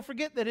 And don't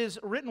forget that his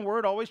written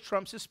word always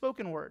trumps his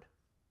spoken word.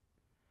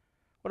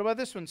 What about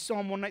this one?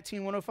 Psalm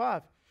 119,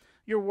 105.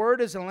 Your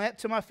word is a lamp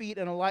to my feet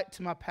and a light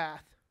to my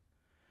path.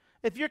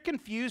 If you're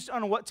confused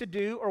on what to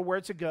do or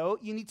where to go,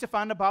 you need to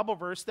find a Bible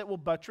verse that will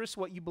buttress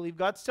what you believe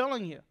God's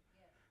telling you.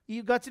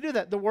 You've got to do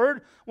that. The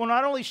Word will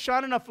not only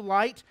shine enough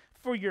light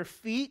for your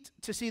feet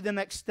to see the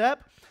next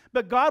step,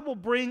 but God will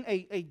bring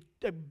a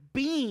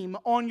beam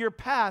on your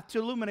path to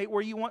illuminate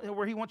where He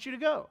wants you to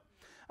go.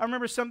 I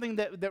remember something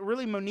that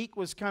really Monique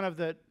was kind of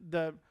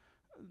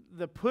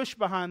the push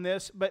behind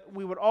this, but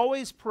we would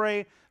always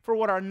pray for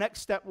what our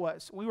next step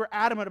was. We were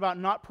adamant about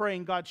not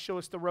praying, God, show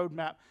us the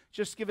roadmap.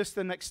 Just give us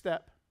the next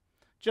step.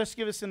 Just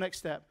give us the next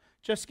step.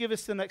 Just give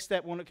us the next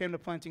step when it came to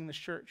planting this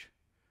church.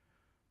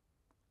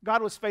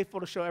 God was faithful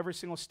to show every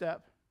single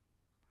step.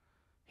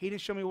 He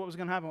didn't show me what was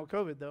going to happen with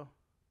COVID, though.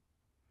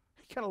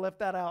 He kind of left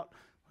that out.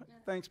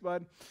 Thanks,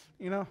 bud.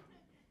 You know?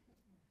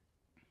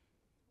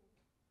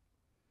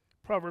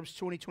 Proverbs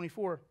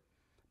 20:24.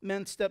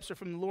 Men's steps are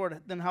from the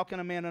Lord. Then how can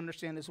a man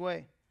understand his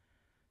way?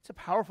 It's a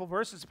powerful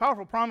verse. It's a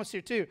powerful promise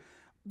here, too.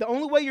 The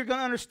only way you're going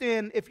to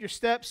understand if your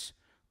steps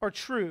are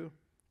true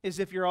is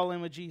if you're all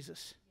in with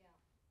Jesus.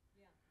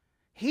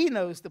 He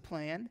knows the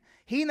plan.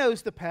 He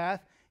knows the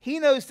path. He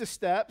knows the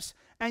steps.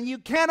 And you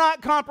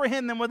cannot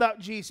comprehend them without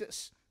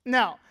Jesus.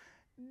 Now,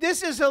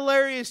 this is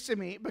hilarious to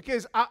me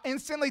because I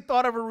instantly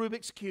thought of a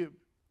Rubik's Cube.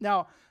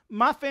 Now,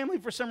 my family,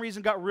 for some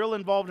reason, got real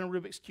involved in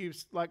Rubik's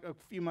Cubes like a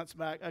few months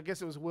back. I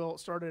guess it was Will that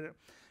started it.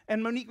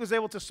 And Monique was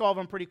able to solve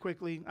them pretty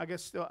quickly. I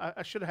guess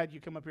I should have had you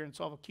come up here and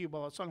solve a cube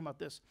while I was talking about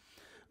this.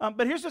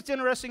 But here's what's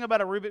interesting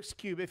about a Rubik's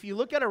Cube. If you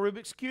look at a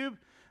Rubik's Cube,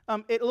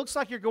 it looks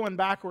like you're going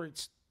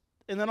backwards.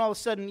 And then all of a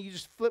sudden, you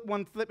just flip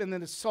one flip, and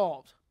then it's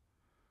solved.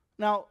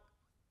 Now,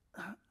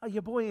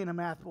 your boy ain't a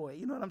math boy.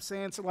 You know what I'm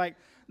saying? So, like,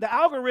 the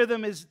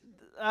algorithm is,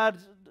 I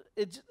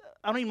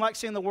don't even like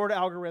saying the word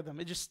algorithm.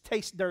 It just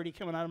tastes dirty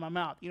coming out of my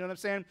mouth. You know what I'm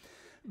saying?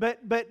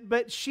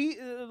 But she,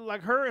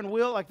 like her and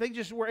Will, like they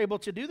just were able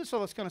to do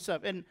all this kind of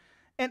stuff. And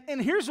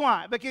And here's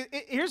why.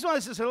 Here's why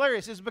this is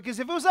hilarious. Is because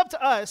if it was up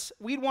to us,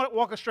 we'd want to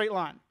walk a straight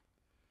line.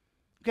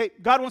 Okay,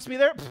 God wants me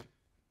there. Pfft,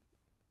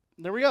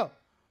 there we go.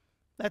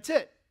 That's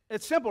it.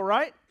 It's simple,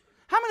 right?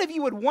 How many of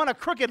you would want a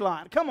crooked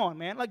line? Come on,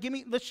 man. Like,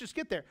 let's just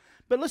get there.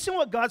 But listen to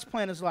what God's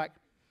plan is like.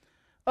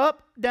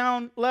 Up,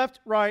 down,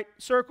 left, right,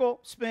 circle,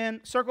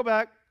 spin, circle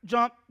back,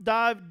 jump,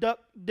 dive, duck,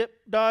 dip,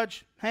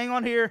 dodge, hang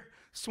on here,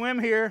 swim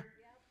here,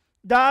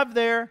 dive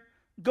there,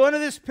 go into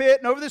this pit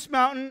and over this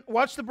mountain,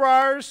 watch the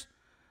briars,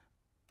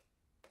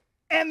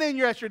 and then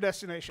you're at your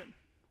destination.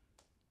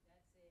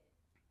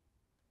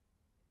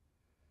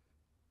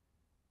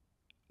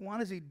 Why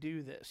does he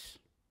do this?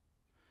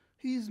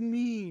 He's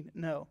mean.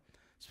 No,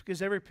 it's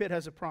because every pit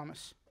has a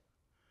promise.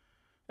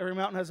 Every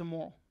mountain has a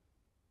moral.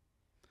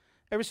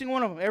 Every single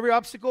one of them. Every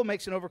obstacle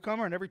makes an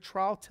overcomer, and every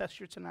trial tests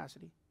your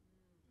tenacity.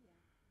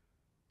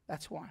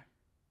 That's why.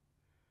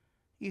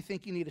 You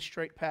think you need a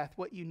straight path.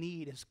 What you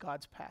need is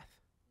God's path.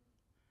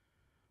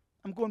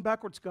 I'm going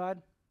backwards,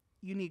 God.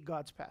 You need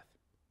God's path.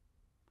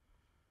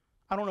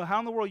 I don't know how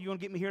in the world you're going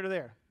to get me here to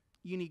there.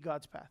 You need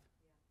God's path.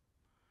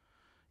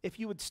 If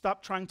you would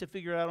stop trying to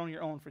figure it out on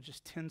your own for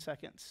just 10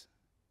 seconds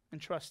and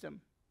trust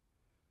him,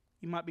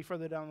 you might be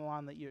further down the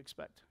line than you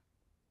expect.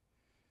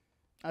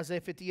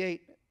 Isaiah 58:11,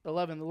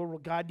 the Lord will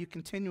guide you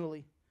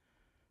continually.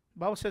 The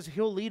Bible says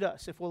he'll lead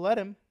us if we'll let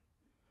him.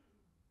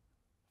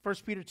 1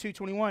 Peter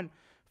 2:21,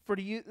 for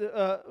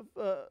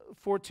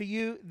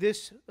to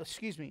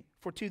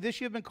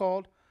this you have been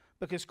called,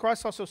 because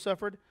Christ also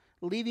suffered,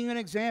 leaving you an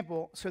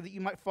example so that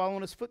you might follow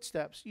in his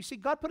footsteps. You see,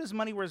 God put his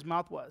money where his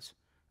mouth was.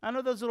 I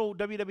know those little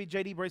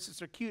WWJD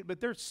bracelets are cute,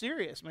 but they're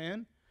serious,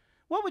 man.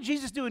 What would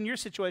Jesus do in your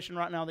situation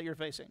right now that you're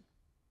facing?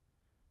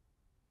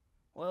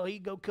 Well,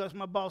 he'd go cuss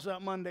my boss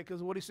out Monday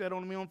because of what he said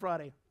on me on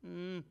Friday.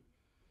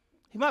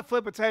 He might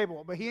flip a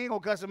table, but he ain't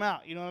going to cuss him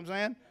out. You know what I'm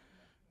saying?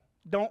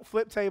 Don't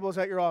flip tables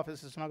at your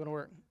office. It's not going to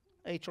work.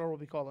 HR will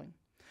be calling.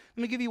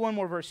 Let me give you one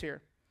more verse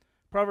here.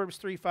 Proverbs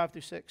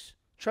 3:5-6.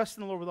 Trust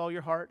in the Lord with all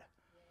your heart,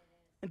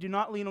 and do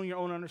not lean on your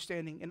own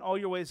understanding. In all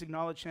your ways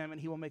acknowledge him,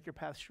 and he will make your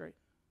path straight.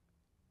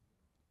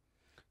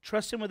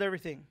 Trust him with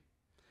everything.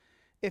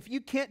 If you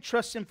can't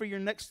trust him for your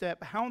next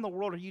step, how in the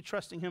world are you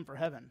trusting him for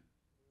heaven?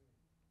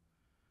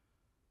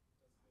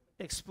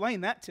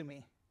 Explain that to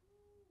me.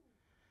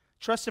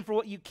 Trust him for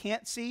what you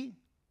can't see,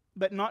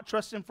 but not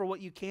trust him for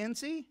what you can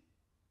see?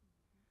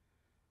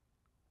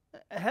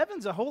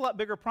 Heaven's a whole lot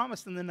bigger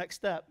promise than the next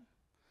step.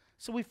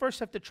 So we first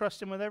have to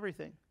trust him with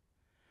everything.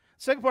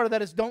 Second part of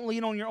that is don't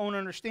lean on your own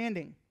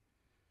understanding.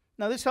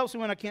 Now, this helps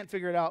me when I can't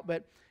figure it out,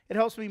 but it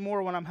helps me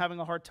more when I'm having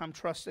a hard time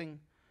trusting.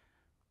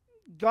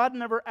 God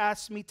never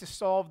asked me to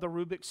solve the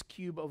Rubik's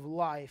Cube of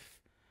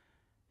life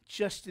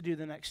just to do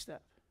the next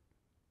step.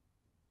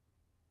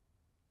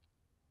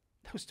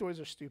 Those stories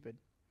are stupid.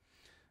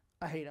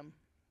 I hate them.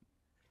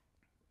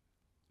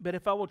 But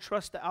if I will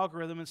trust the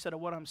algorithm instead of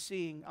what I'm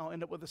seeing, I'll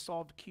end up with a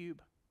solved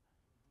cube.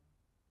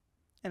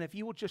 And if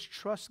you will just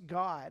trust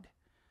God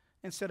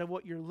instead of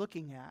what you're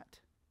looking at,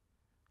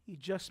 you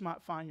just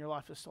might find your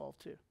life is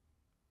solved too.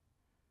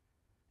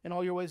 In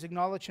all your ways,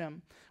 acknowledge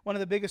him. One of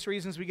the biggest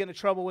reasons we get into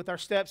trouble with our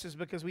steps is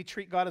because we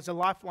treat God as a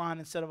lifeline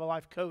instead of a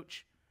life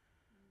coach.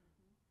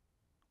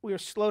 We are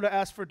slow to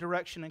ask for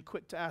direction and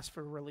quick to ask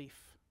for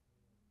relief.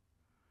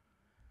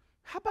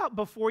 How about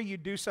before you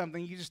do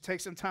something, you just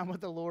take some time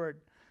with the Lord?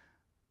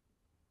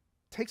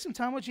 Take some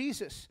time with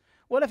Jesus.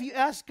 What if you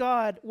ask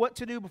God what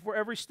to do before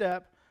every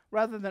step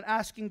rather than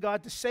asking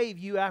God to save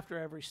you after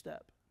every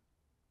step?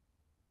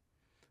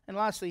 And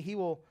lastly, he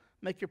will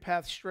make your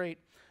path straight.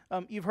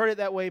 You've heard it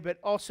that way, but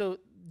also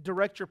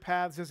direct your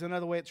paths is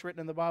another way it's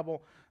written in the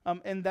Bible.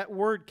 And that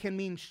word can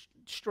mean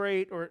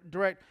straight or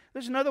direct.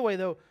 There's another way,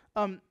 though.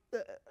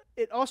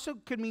 It also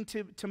could mean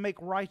to make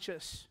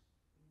righteous.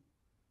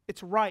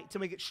 It's right, to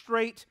make it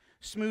straight,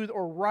 smooth,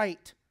 or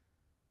right.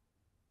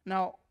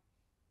 Now,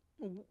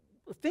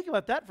 think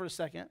about that for a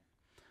second.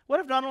 What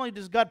if not only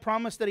does God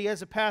promise that he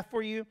has a path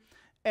for you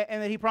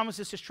and that he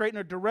promises to straighten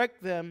or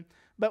direct them,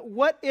 but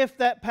what if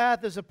that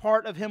path is a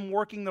part of him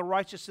working the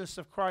righteousness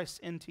of Christ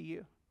into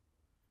you?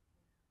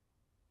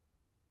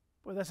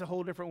 Boy, that's a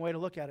whole different way to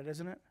look at it,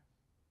 isn't it?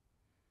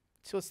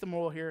 So what's the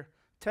moral here?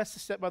 Test the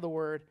step by the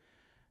word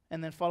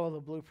and then follow the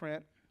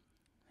blueprint.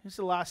 Here's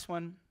the last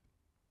one.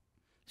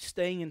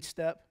 Staying in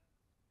step.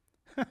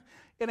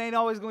 It ain't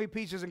always going to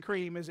be peaches and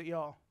cream, is it,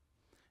 y'all?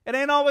 It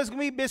ain't always going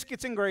to be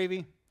biscuits and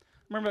gravy.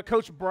 Remember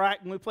Coach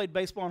Brack, when we played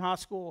baseball in high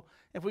school,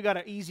 if we got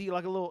an easy,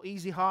 like a little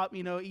easy hop,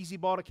 easy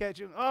ball to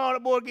catch, oh, the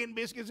boy getting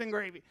biscuits and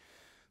gravy.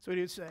 That's what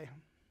he would say.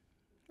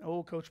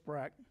 Old Coach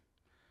Brack.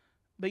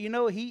 But he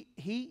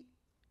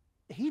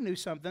knew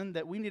something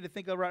that we need to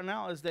think of right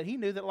now, is that he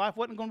knew that life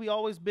wasn't going to be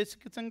always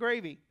biscuits and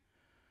gravy,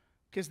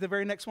 because the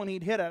very next one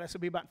he'd hit at us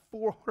would be about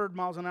 400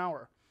 miles an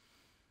hour.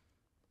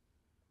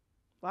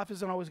 Life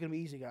isn't always going to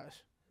be easy,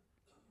 guys.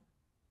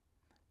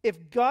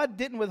 If God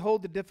didn't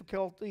withhold the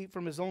difficulty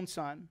from his own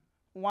son,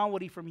 why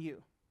would he from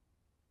you?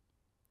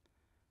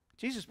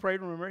 Jesus prayed,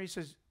 remember, he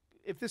says,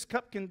 if this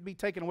cup can be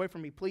taken away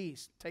from me,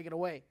 please take it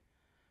away.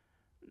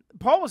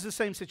 Paul was the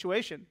same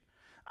situation.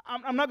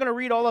 I'm not going to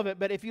read all of it,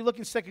 but if you look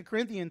in 2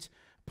 Corinthians,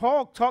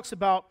 Paul talks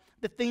about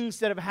the things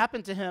that have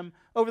happened to him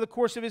over the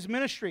course of his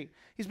ministry.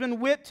 He's been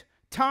whipped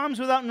times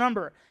without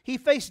number. He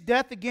faced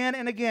death again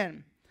and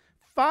again.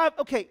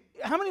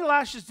 How many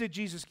lashes did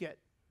Jesus get?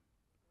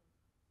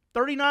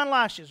 39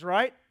 lashes,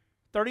 right?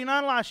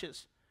 39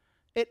 lashes.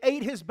 It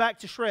ate his back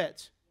to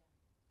shreds.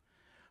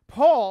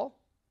 Paul,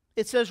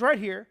 it says right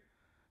here,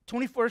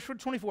 24,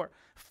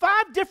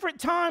 5 different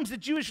times the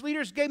Jewish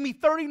leaders gave me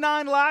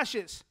 39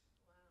 lashes.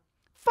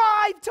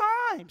 5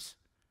 times.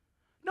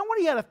 No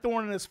wonder he had a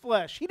thorn in his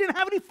flesh. He didn't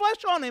have any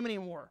flesh on him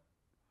anymore.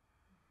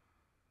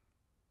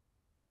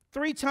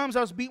 3 times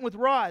I was beaten with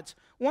rods.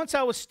 Once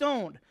I was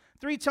stoned.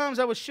 3 times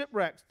I was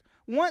shipwrecked.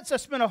 Once I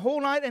spent a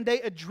whole night and day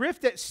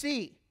adrift at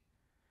sea.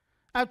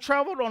 I've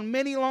traveled on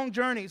many long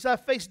journeys.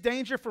 I've faced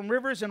danger from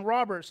rivers and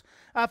robbers.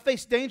 I've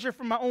faced danger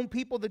from my own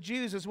people, the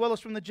Jews, as well as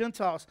from the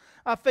Gentiles.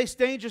 I've faced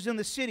dangers in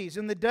the cities,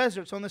 in the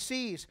deserts, on the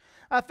seas.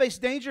 I've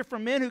faced danger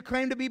from men who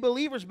claim to be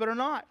believers but are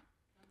not.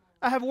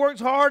 I have worked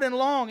hard and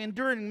long,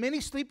 enduring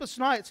many sleepless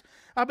nights.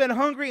 I've been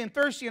hungry and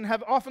thirsty and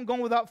have often gone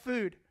without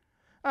food.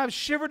 I have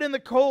shivered in the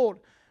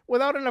cold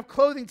without enough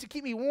clothing to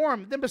keep me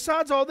warm. Then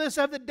besides all this,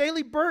 I have the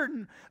daily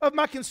burden of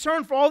my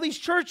concern for all these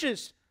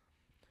churches.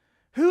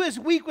 Who is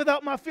weak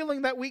without my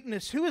feeling that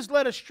weakness? Who is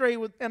led astray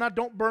and I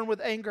don't burn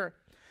with anger?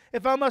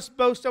 If I must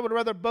boast, I would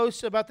rather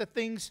boast about the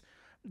things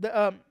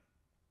that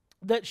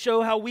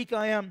show how weak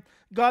I am.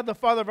 God, the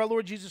Father of our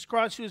Lord Jesus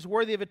Christ, who is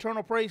worthy of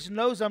eternal praise,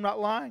 knows I'm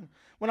not lying.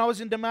 When I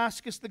was in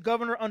Damascus, the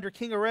governor under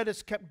King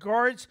Aretas kept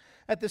guards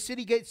at the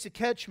city gates to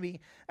catch me.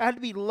 I had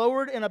to be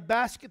lowered in a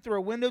basket through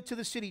a window to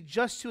the city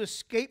just to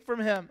escape from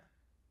him.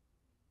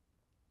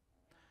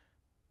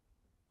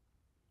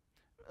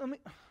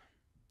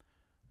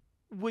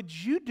 Would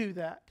you do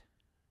that?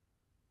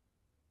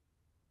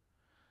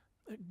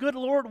 Good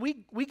Lord,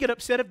 we get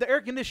upset if the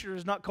air conditioner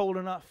is not cold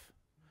enough.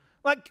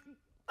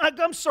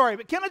 I'm sorry,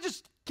 but can I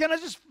just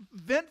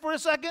vent for a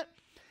second?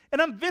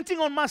 And I'm venting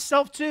on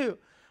myself too.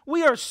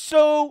 We are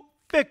so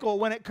fickle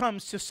when it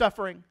comes to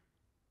suffering.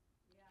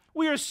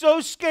 We are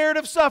so scared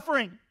of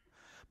suffering.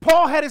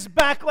 Paul had his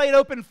back laid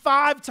open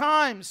 5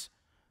 times,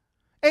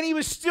 and he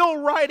was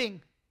still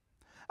writing.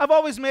 I've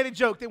always made a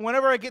joke that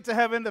whenever I get to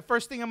heaven, the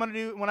first thing I'm going to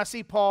do when I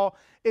see Paul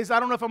is I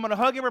don't know if I'm going to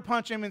hug him or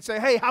punch him and say,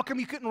 hey, how come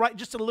you couldn't write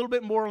just a little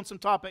bit more on some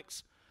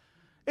topics?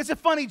 It's a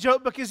funny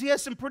joke because he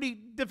has some pretty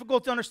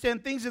difficult to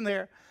understand things in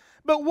there.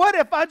 But what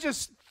if I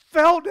just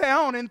fell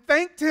down and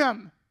thanked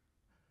him?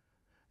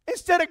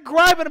 Instead of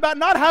griping about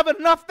not having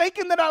enough,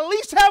 thinking that I at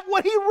least have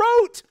what he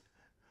wrote.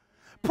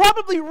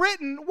 Probably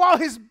written while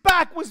his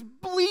back was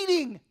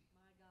bleeding.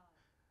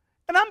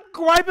 And I'm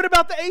griping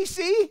about the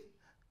AC.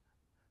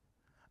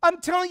 I'm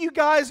telling you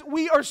guys,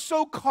 we are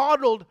so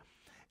coddled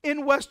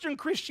in Western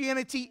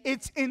Christianity.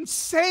 It's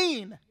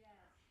insane.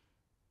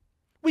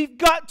 We've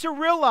got to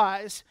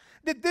realize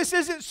that this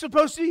isn't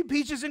supposed to be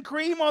peaches and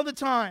cream all the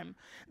time.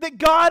 That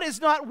God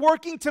is not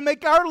working to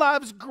make our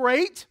lives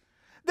great.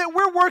 That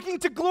we're working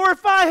to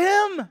glorify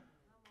Him.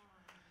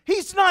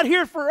 He's not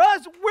here for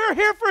us. We're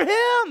here for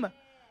Him.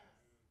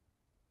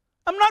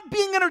 I'm not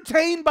being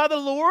entertained by the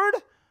Lord.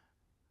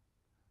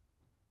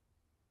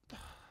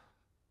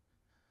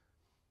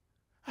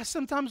 I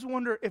sometimes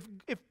wonder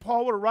if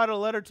Paul were to write a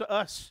letter to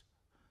us,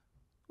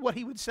 what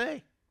he would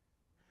say.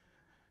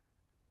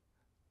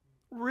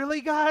 Really,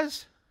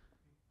 guys?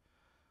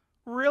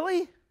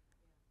 Really?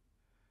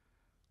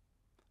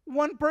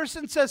 One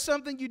person says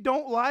something you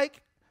don't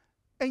like,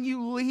 and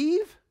you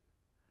leave?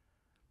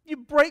 You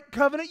break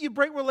covenant, you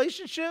break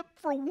relationship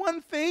for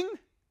one thing?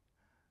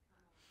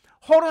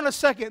 Hold on a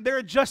second. They're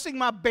adjusting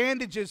my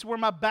bandages where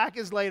my back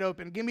is laid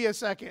open. Give me a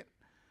second.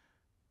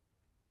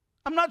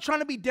 I'm not trying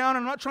to be down.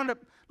 I'm not trying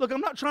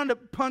to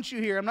punch you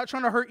here. I'm not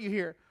trying to hurt you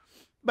here.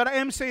 But I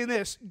am saying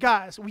this.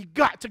 Guys, we've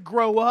got to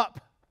grow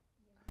up.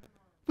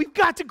 We've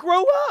got to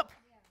grow up.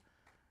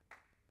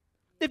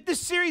 If this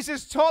series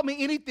has taught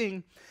me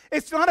anything,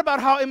 it's not about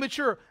how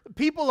immature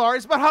people are.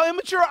 It's about how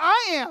immature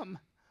I am.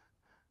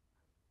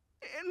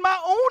 And my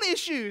own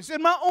issues,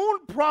 and my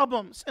own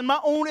problems, and my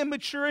own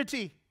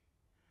immaturity.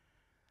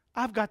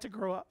 I've got to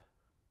grow up.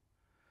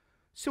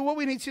 So what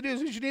we need to do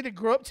is we need to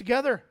grow up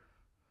together.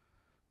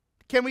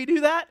 Can we do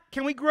that?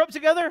 Can we grow up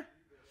together?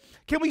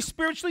 Can we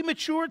spiritually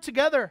mature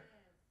together?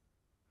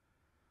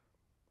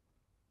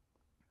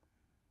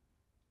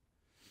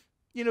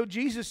 You know,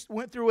 Jesus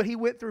went through what he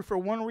went through for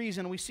one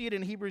reason. We see it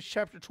in Hebrews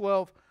chapter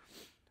 12.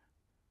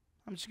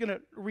 I'm just going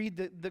to read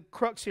the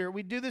crux here.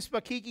 We do this by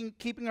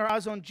keeping our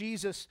eyes on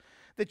Jesus,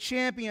 the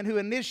champion who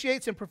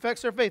initiates and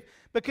perfects our faith.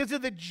 Because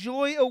of the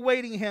joy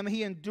awaiting him,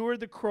 he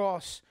endured the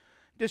cross,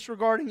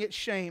 disregarding its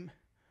shame.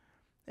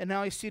 And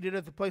now he's seated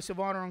at the place of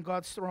honor on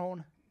God's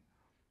throne.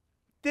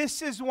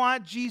 This is why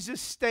Jesus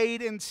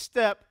stayed in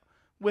step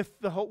with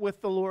the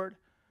Lord.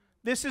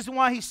 This is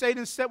why he stayed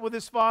in step with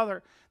his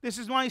Father. This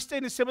is why he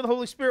stayed in step with the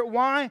Holy Spirit.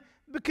 Why?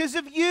 Because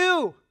of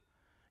you.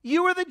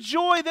 You were the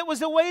joy that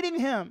was awaiting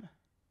him.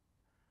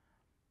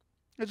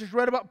 I just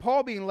read about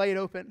Paul being laid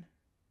open.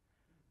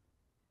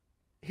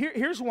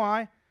 Here's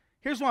why.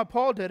 Here's why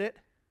Paul did it.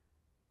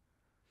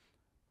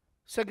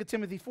 2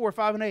 Timothy 4,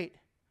 5, and 8.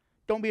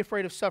 Don't be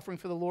afraid of suffering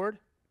for the Lord.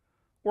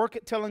 Work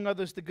at telling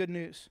others the good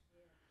news.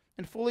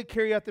 And fully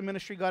carry out the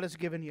ministry God has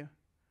given you.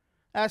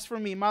 As for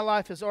me, my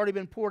life has already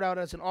been poured out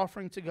as an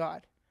offering to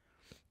God.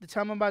 The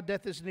time of my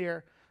death is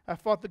near. I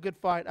fought the good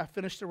fight. I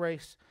finished the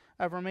race.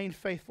 I've remained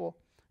faithful.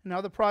 And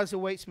now the prize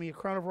awaits me, a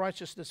crown of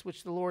righteousness,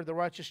 which the Lord, the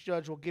righteous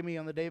judge, will give me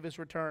on the day of his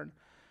return.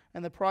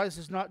 And the prize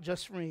is not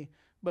just for me,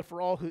 but for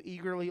all who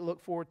eagerly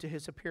look forward to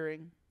his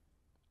appearing.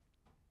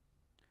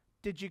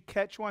 Did you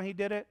catch why he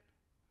did it?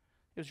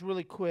 It was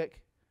really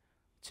quick.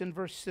 It's in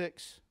verse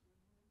 6.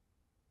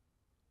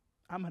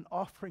 I'm an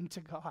offering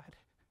to God.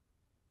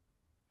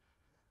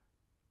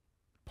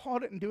 Paul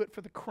didn't do it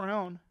for the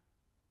crown.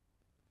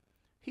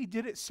 He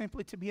did it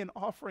simply to be an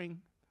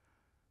offering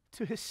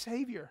to his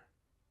Savior.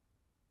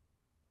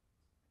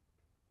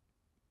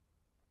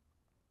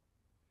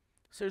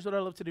 So here's what I'd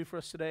love to do for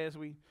us today as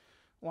we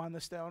wind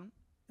this down.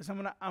 Is I'm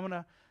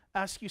gonna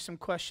ask you some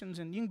questions,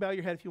 and you can bow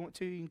your head if you want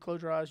to. You can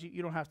close your eyes.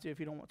 You don't have to if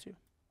you don't want to.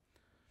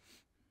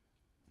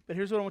 But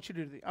here's what I want you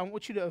to do. I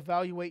want you to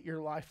evaluate your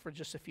life for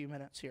just a few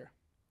minutes here.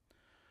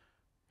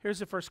 Here's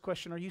the first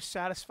question. Are you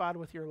satisfied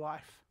with your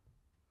life?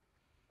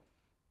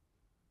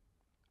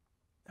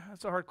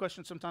 That's a hard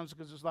question sometimes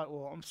because it's like,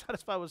 well, I'm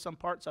satisfied with some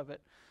parts of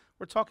it.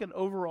 We're talking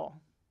overall.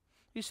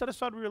 Are you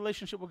satisfied with your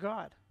relationship with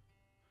God?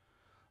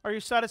 Are you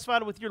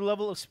satisfied with your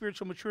level of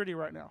spiritual maturity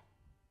right now?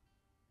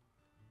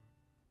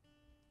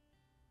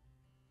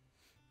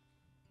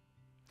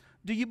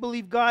 Do you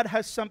believe God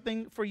has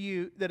something for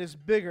you that is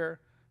bigger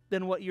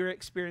than what you're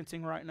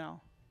experiencing right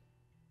now?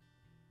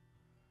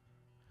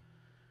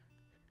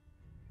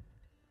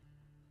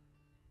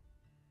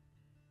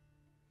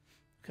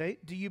 Okay,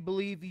 do you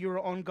believe you're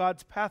on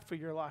God's path for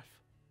your life?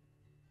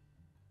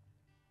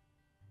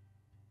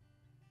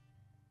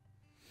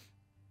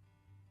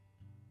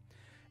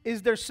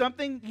 Is there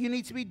something you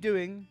need to be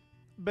doing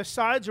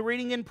besides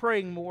reading and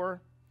praying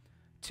more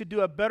to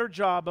do a better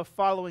job of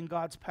following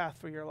God's path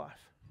for your life?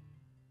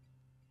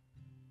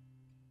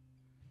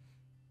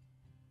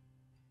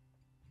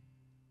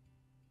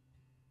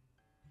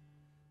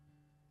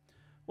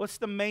 What's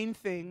the main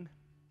thing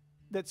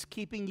that's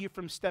keeping you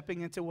from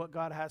stepping into what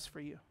God has for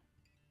you?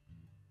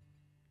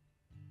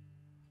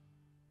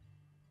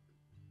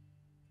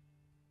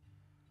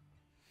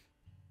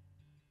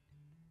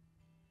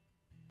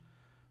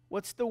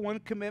 What's the one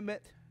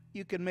commitment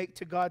you can make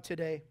to God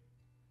today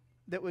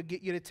that would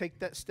get you to take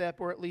that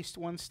step, or at least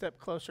one step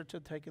closer to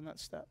taking that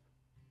step?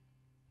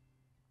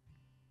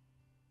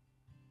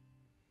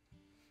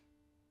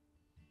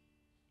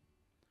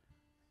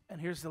 And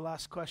here's the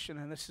last question,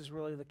 and this is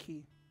really the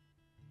key.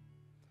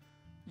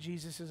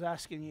 Jesus is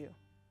asking you,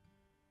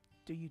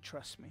 do you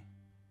trust me?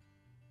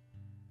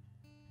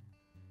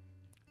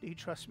 Do you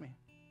trust me?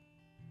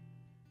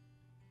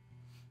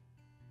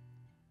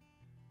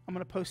 I'm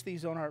going to post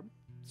these on our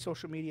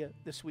social media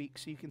this week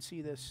so you can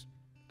see this,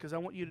 because I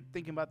want you to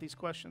think about these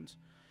questions.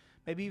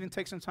 Maybe even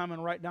take some time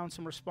and write down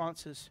some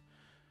responses.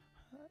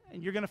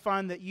 And you're going to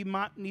find that you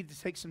might need to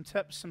take some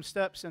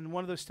steps, and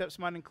one of those steps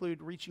might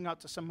include reaching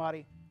out to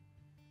somebody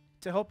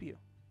to help you.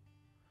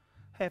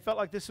 Hey, I felt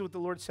like this is what the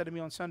Lord said to me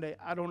on Sunday.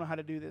 I don't know how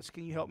to do this.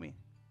 Can you help me?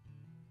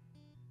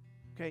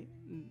 Okay,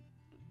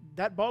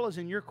 that ball is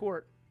in your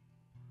court.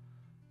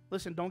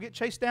 Listen, don't get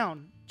chased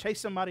down.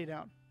 Chase somebody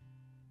down.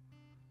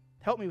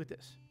 Help me with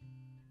this.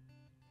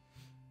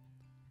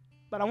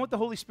 But I want the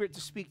Holy Spirit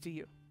to speak to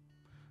you.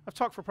 I've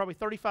talked for probably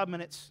 35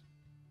 minutes,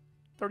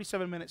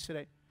 37 minutes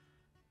today.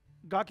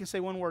 God can say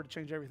one word to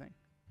change everything.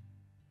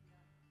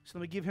 So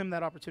let me give him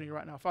that opportunity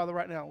right now. Father,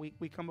 right now,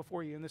 we come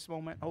before you in this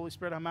moment. Holy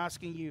Spirit, I'm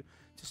asking you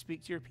to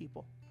speak to your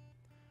people.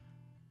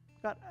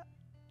 God,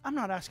 I'm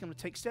not asking them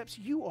to take steps.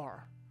 You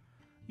are.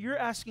 You're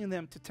asking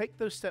them to take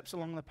those steps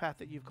along the path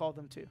that you've called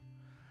them to.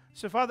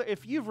 So, Father,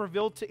 if you've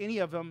revealed to any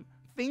of them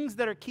things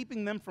that are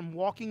keeping them from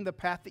walking the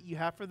path that you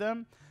have for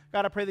them,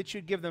 God, I pray that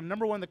you'd give them,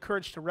 number one, the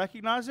courage to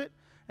recognize it,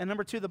 and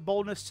number two, the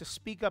boldness to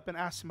speak up and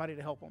ask somebody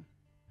to help them.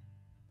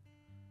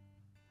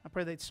 I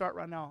pray they'd start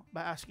right now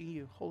by asking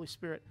you, Holy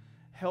Spirit,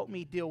 help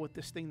me deal with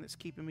this thing that's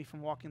keeping me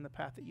from walking the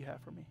path that you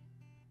have for me.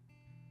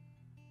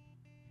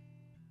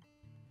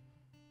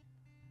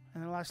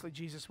 And then lastly,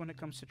 Jesus, when it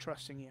comes to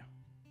trusting you,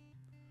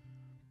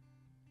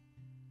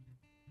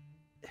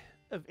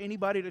 of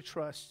anybody to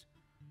trust,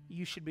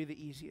 you should be the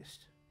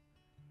easiest.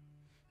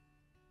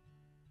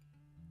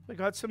 But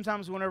God,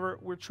 sometimes whenever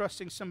we're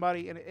trusting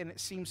somebody and it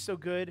seems so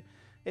good,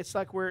 it's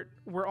like we're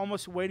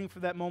almost waiting for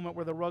that moment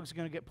where the rug's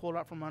going to get pulled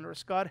out from under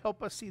us. God,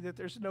 help us see that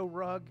there's no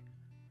rug,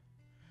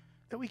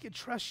 that we can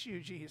trust you,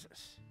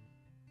 Jesus.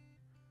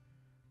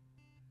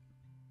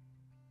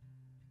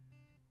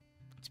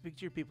 Speak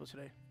to your people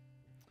today.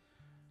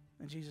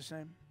 In Jesus'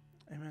 name,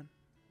 amen.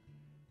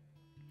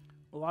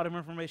 A lot of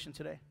information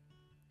today.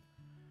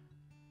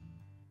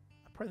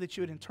 I pray that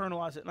you would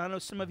internalize it. And I know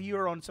some of you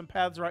are on some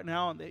paths right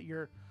now and that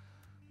you're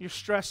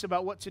stressed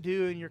about what to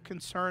do and you're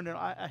concerned. And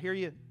I hear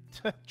you.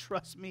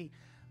 Trust me.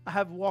 I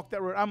have walked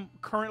that road. I'm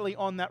currently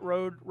on that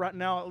road right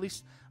now. At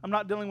least I'm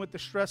not dealing with the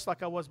stress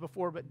like I was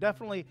before, but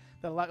definitely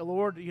the like,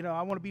 Lord, you know,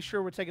 I want to be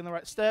sure we're taking the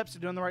right steps,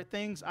 doing the right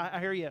things. I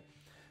hear you.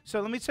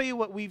 So let me tell you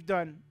what we've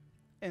done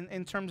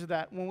in terms of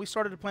that. When we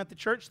started to plant the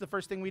church, the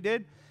first thing we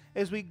did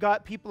is we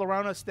got people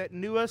around us that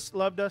knew us,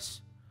 loved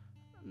us,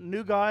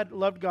 knew God,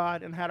 loved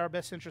God, and had our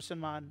best interests in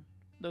mind.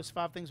 Those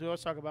 5 things we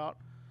always talk about.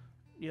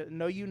 You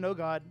know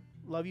God,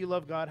 love you,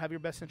 love God, have your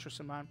best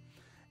interests in mind.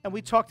 And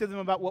we talked to them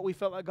about what we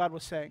felt like God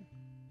was saying.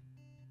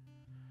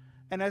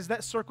 And as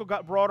that circle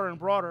got broader and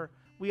broader,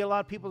 we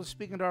allowed people to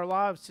speak into our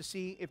lives to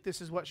see if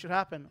this is what should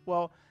happen.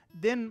 Well,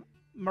 then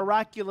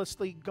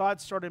miraculously,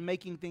 God started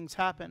making things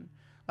happen.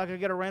 Like I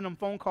get a random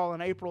phone call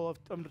in April of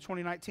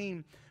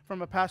 2019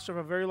 from a pastor of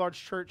a very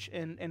large church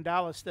in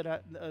Dallas,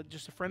 that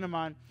just a friend of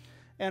mine.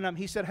 And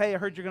he said, hey, I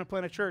heard you're going to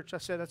plant a church. I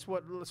said, that's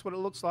what it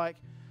looks like.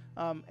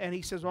 And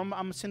he says, well, I'm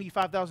going to send you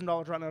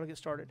 $5,000 right now to get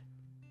started.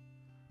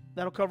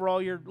 That'll cover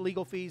all your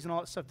legal fees and all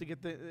that stuff to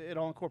get it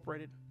all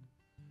incorporated.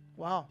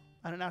 Wow.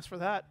 I didn't ask for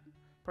that.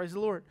 Praise the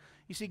Lord.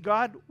 You see,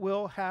 God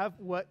will have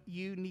what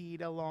you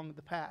need along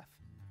the path.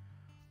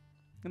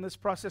 In this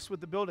process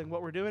with the building,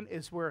 what we're doing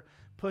is we're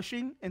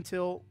pushing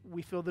until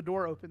we feel the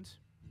door opens.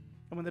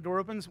 And when the door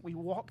opens, we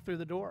walk through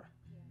the door.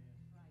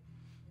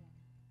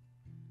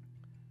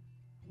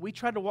 We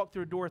tried to walk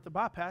through a door at the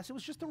bypass. It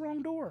was just the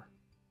wrong door.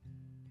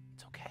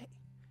 It's okay.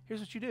 Here's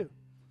what you do.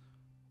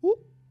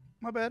 Whoop,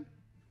 my bad.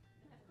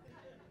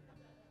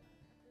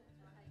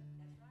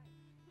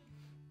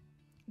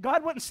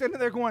 God wasn't sitting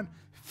there going,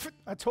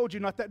 I told you,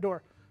 not that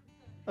door.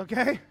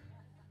 Okay?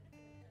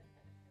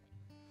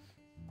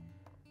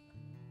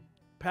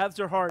 Paths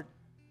are hard.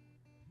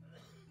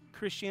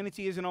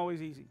 Christianity isn't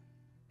always easy.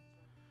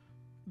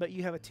 But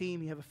you have a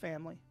team, you have a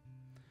family.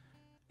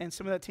 And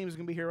some of that team is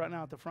going to be here right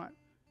now at the front.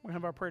 We're going to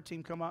have our prayer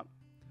team come up.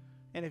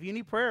 And if you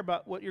need prayer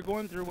about what you're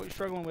going through, what you're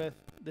struggling with,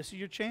 this is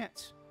your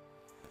chance.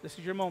 This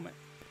is your moment.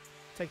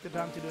 Take the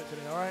time to do it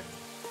today, all right?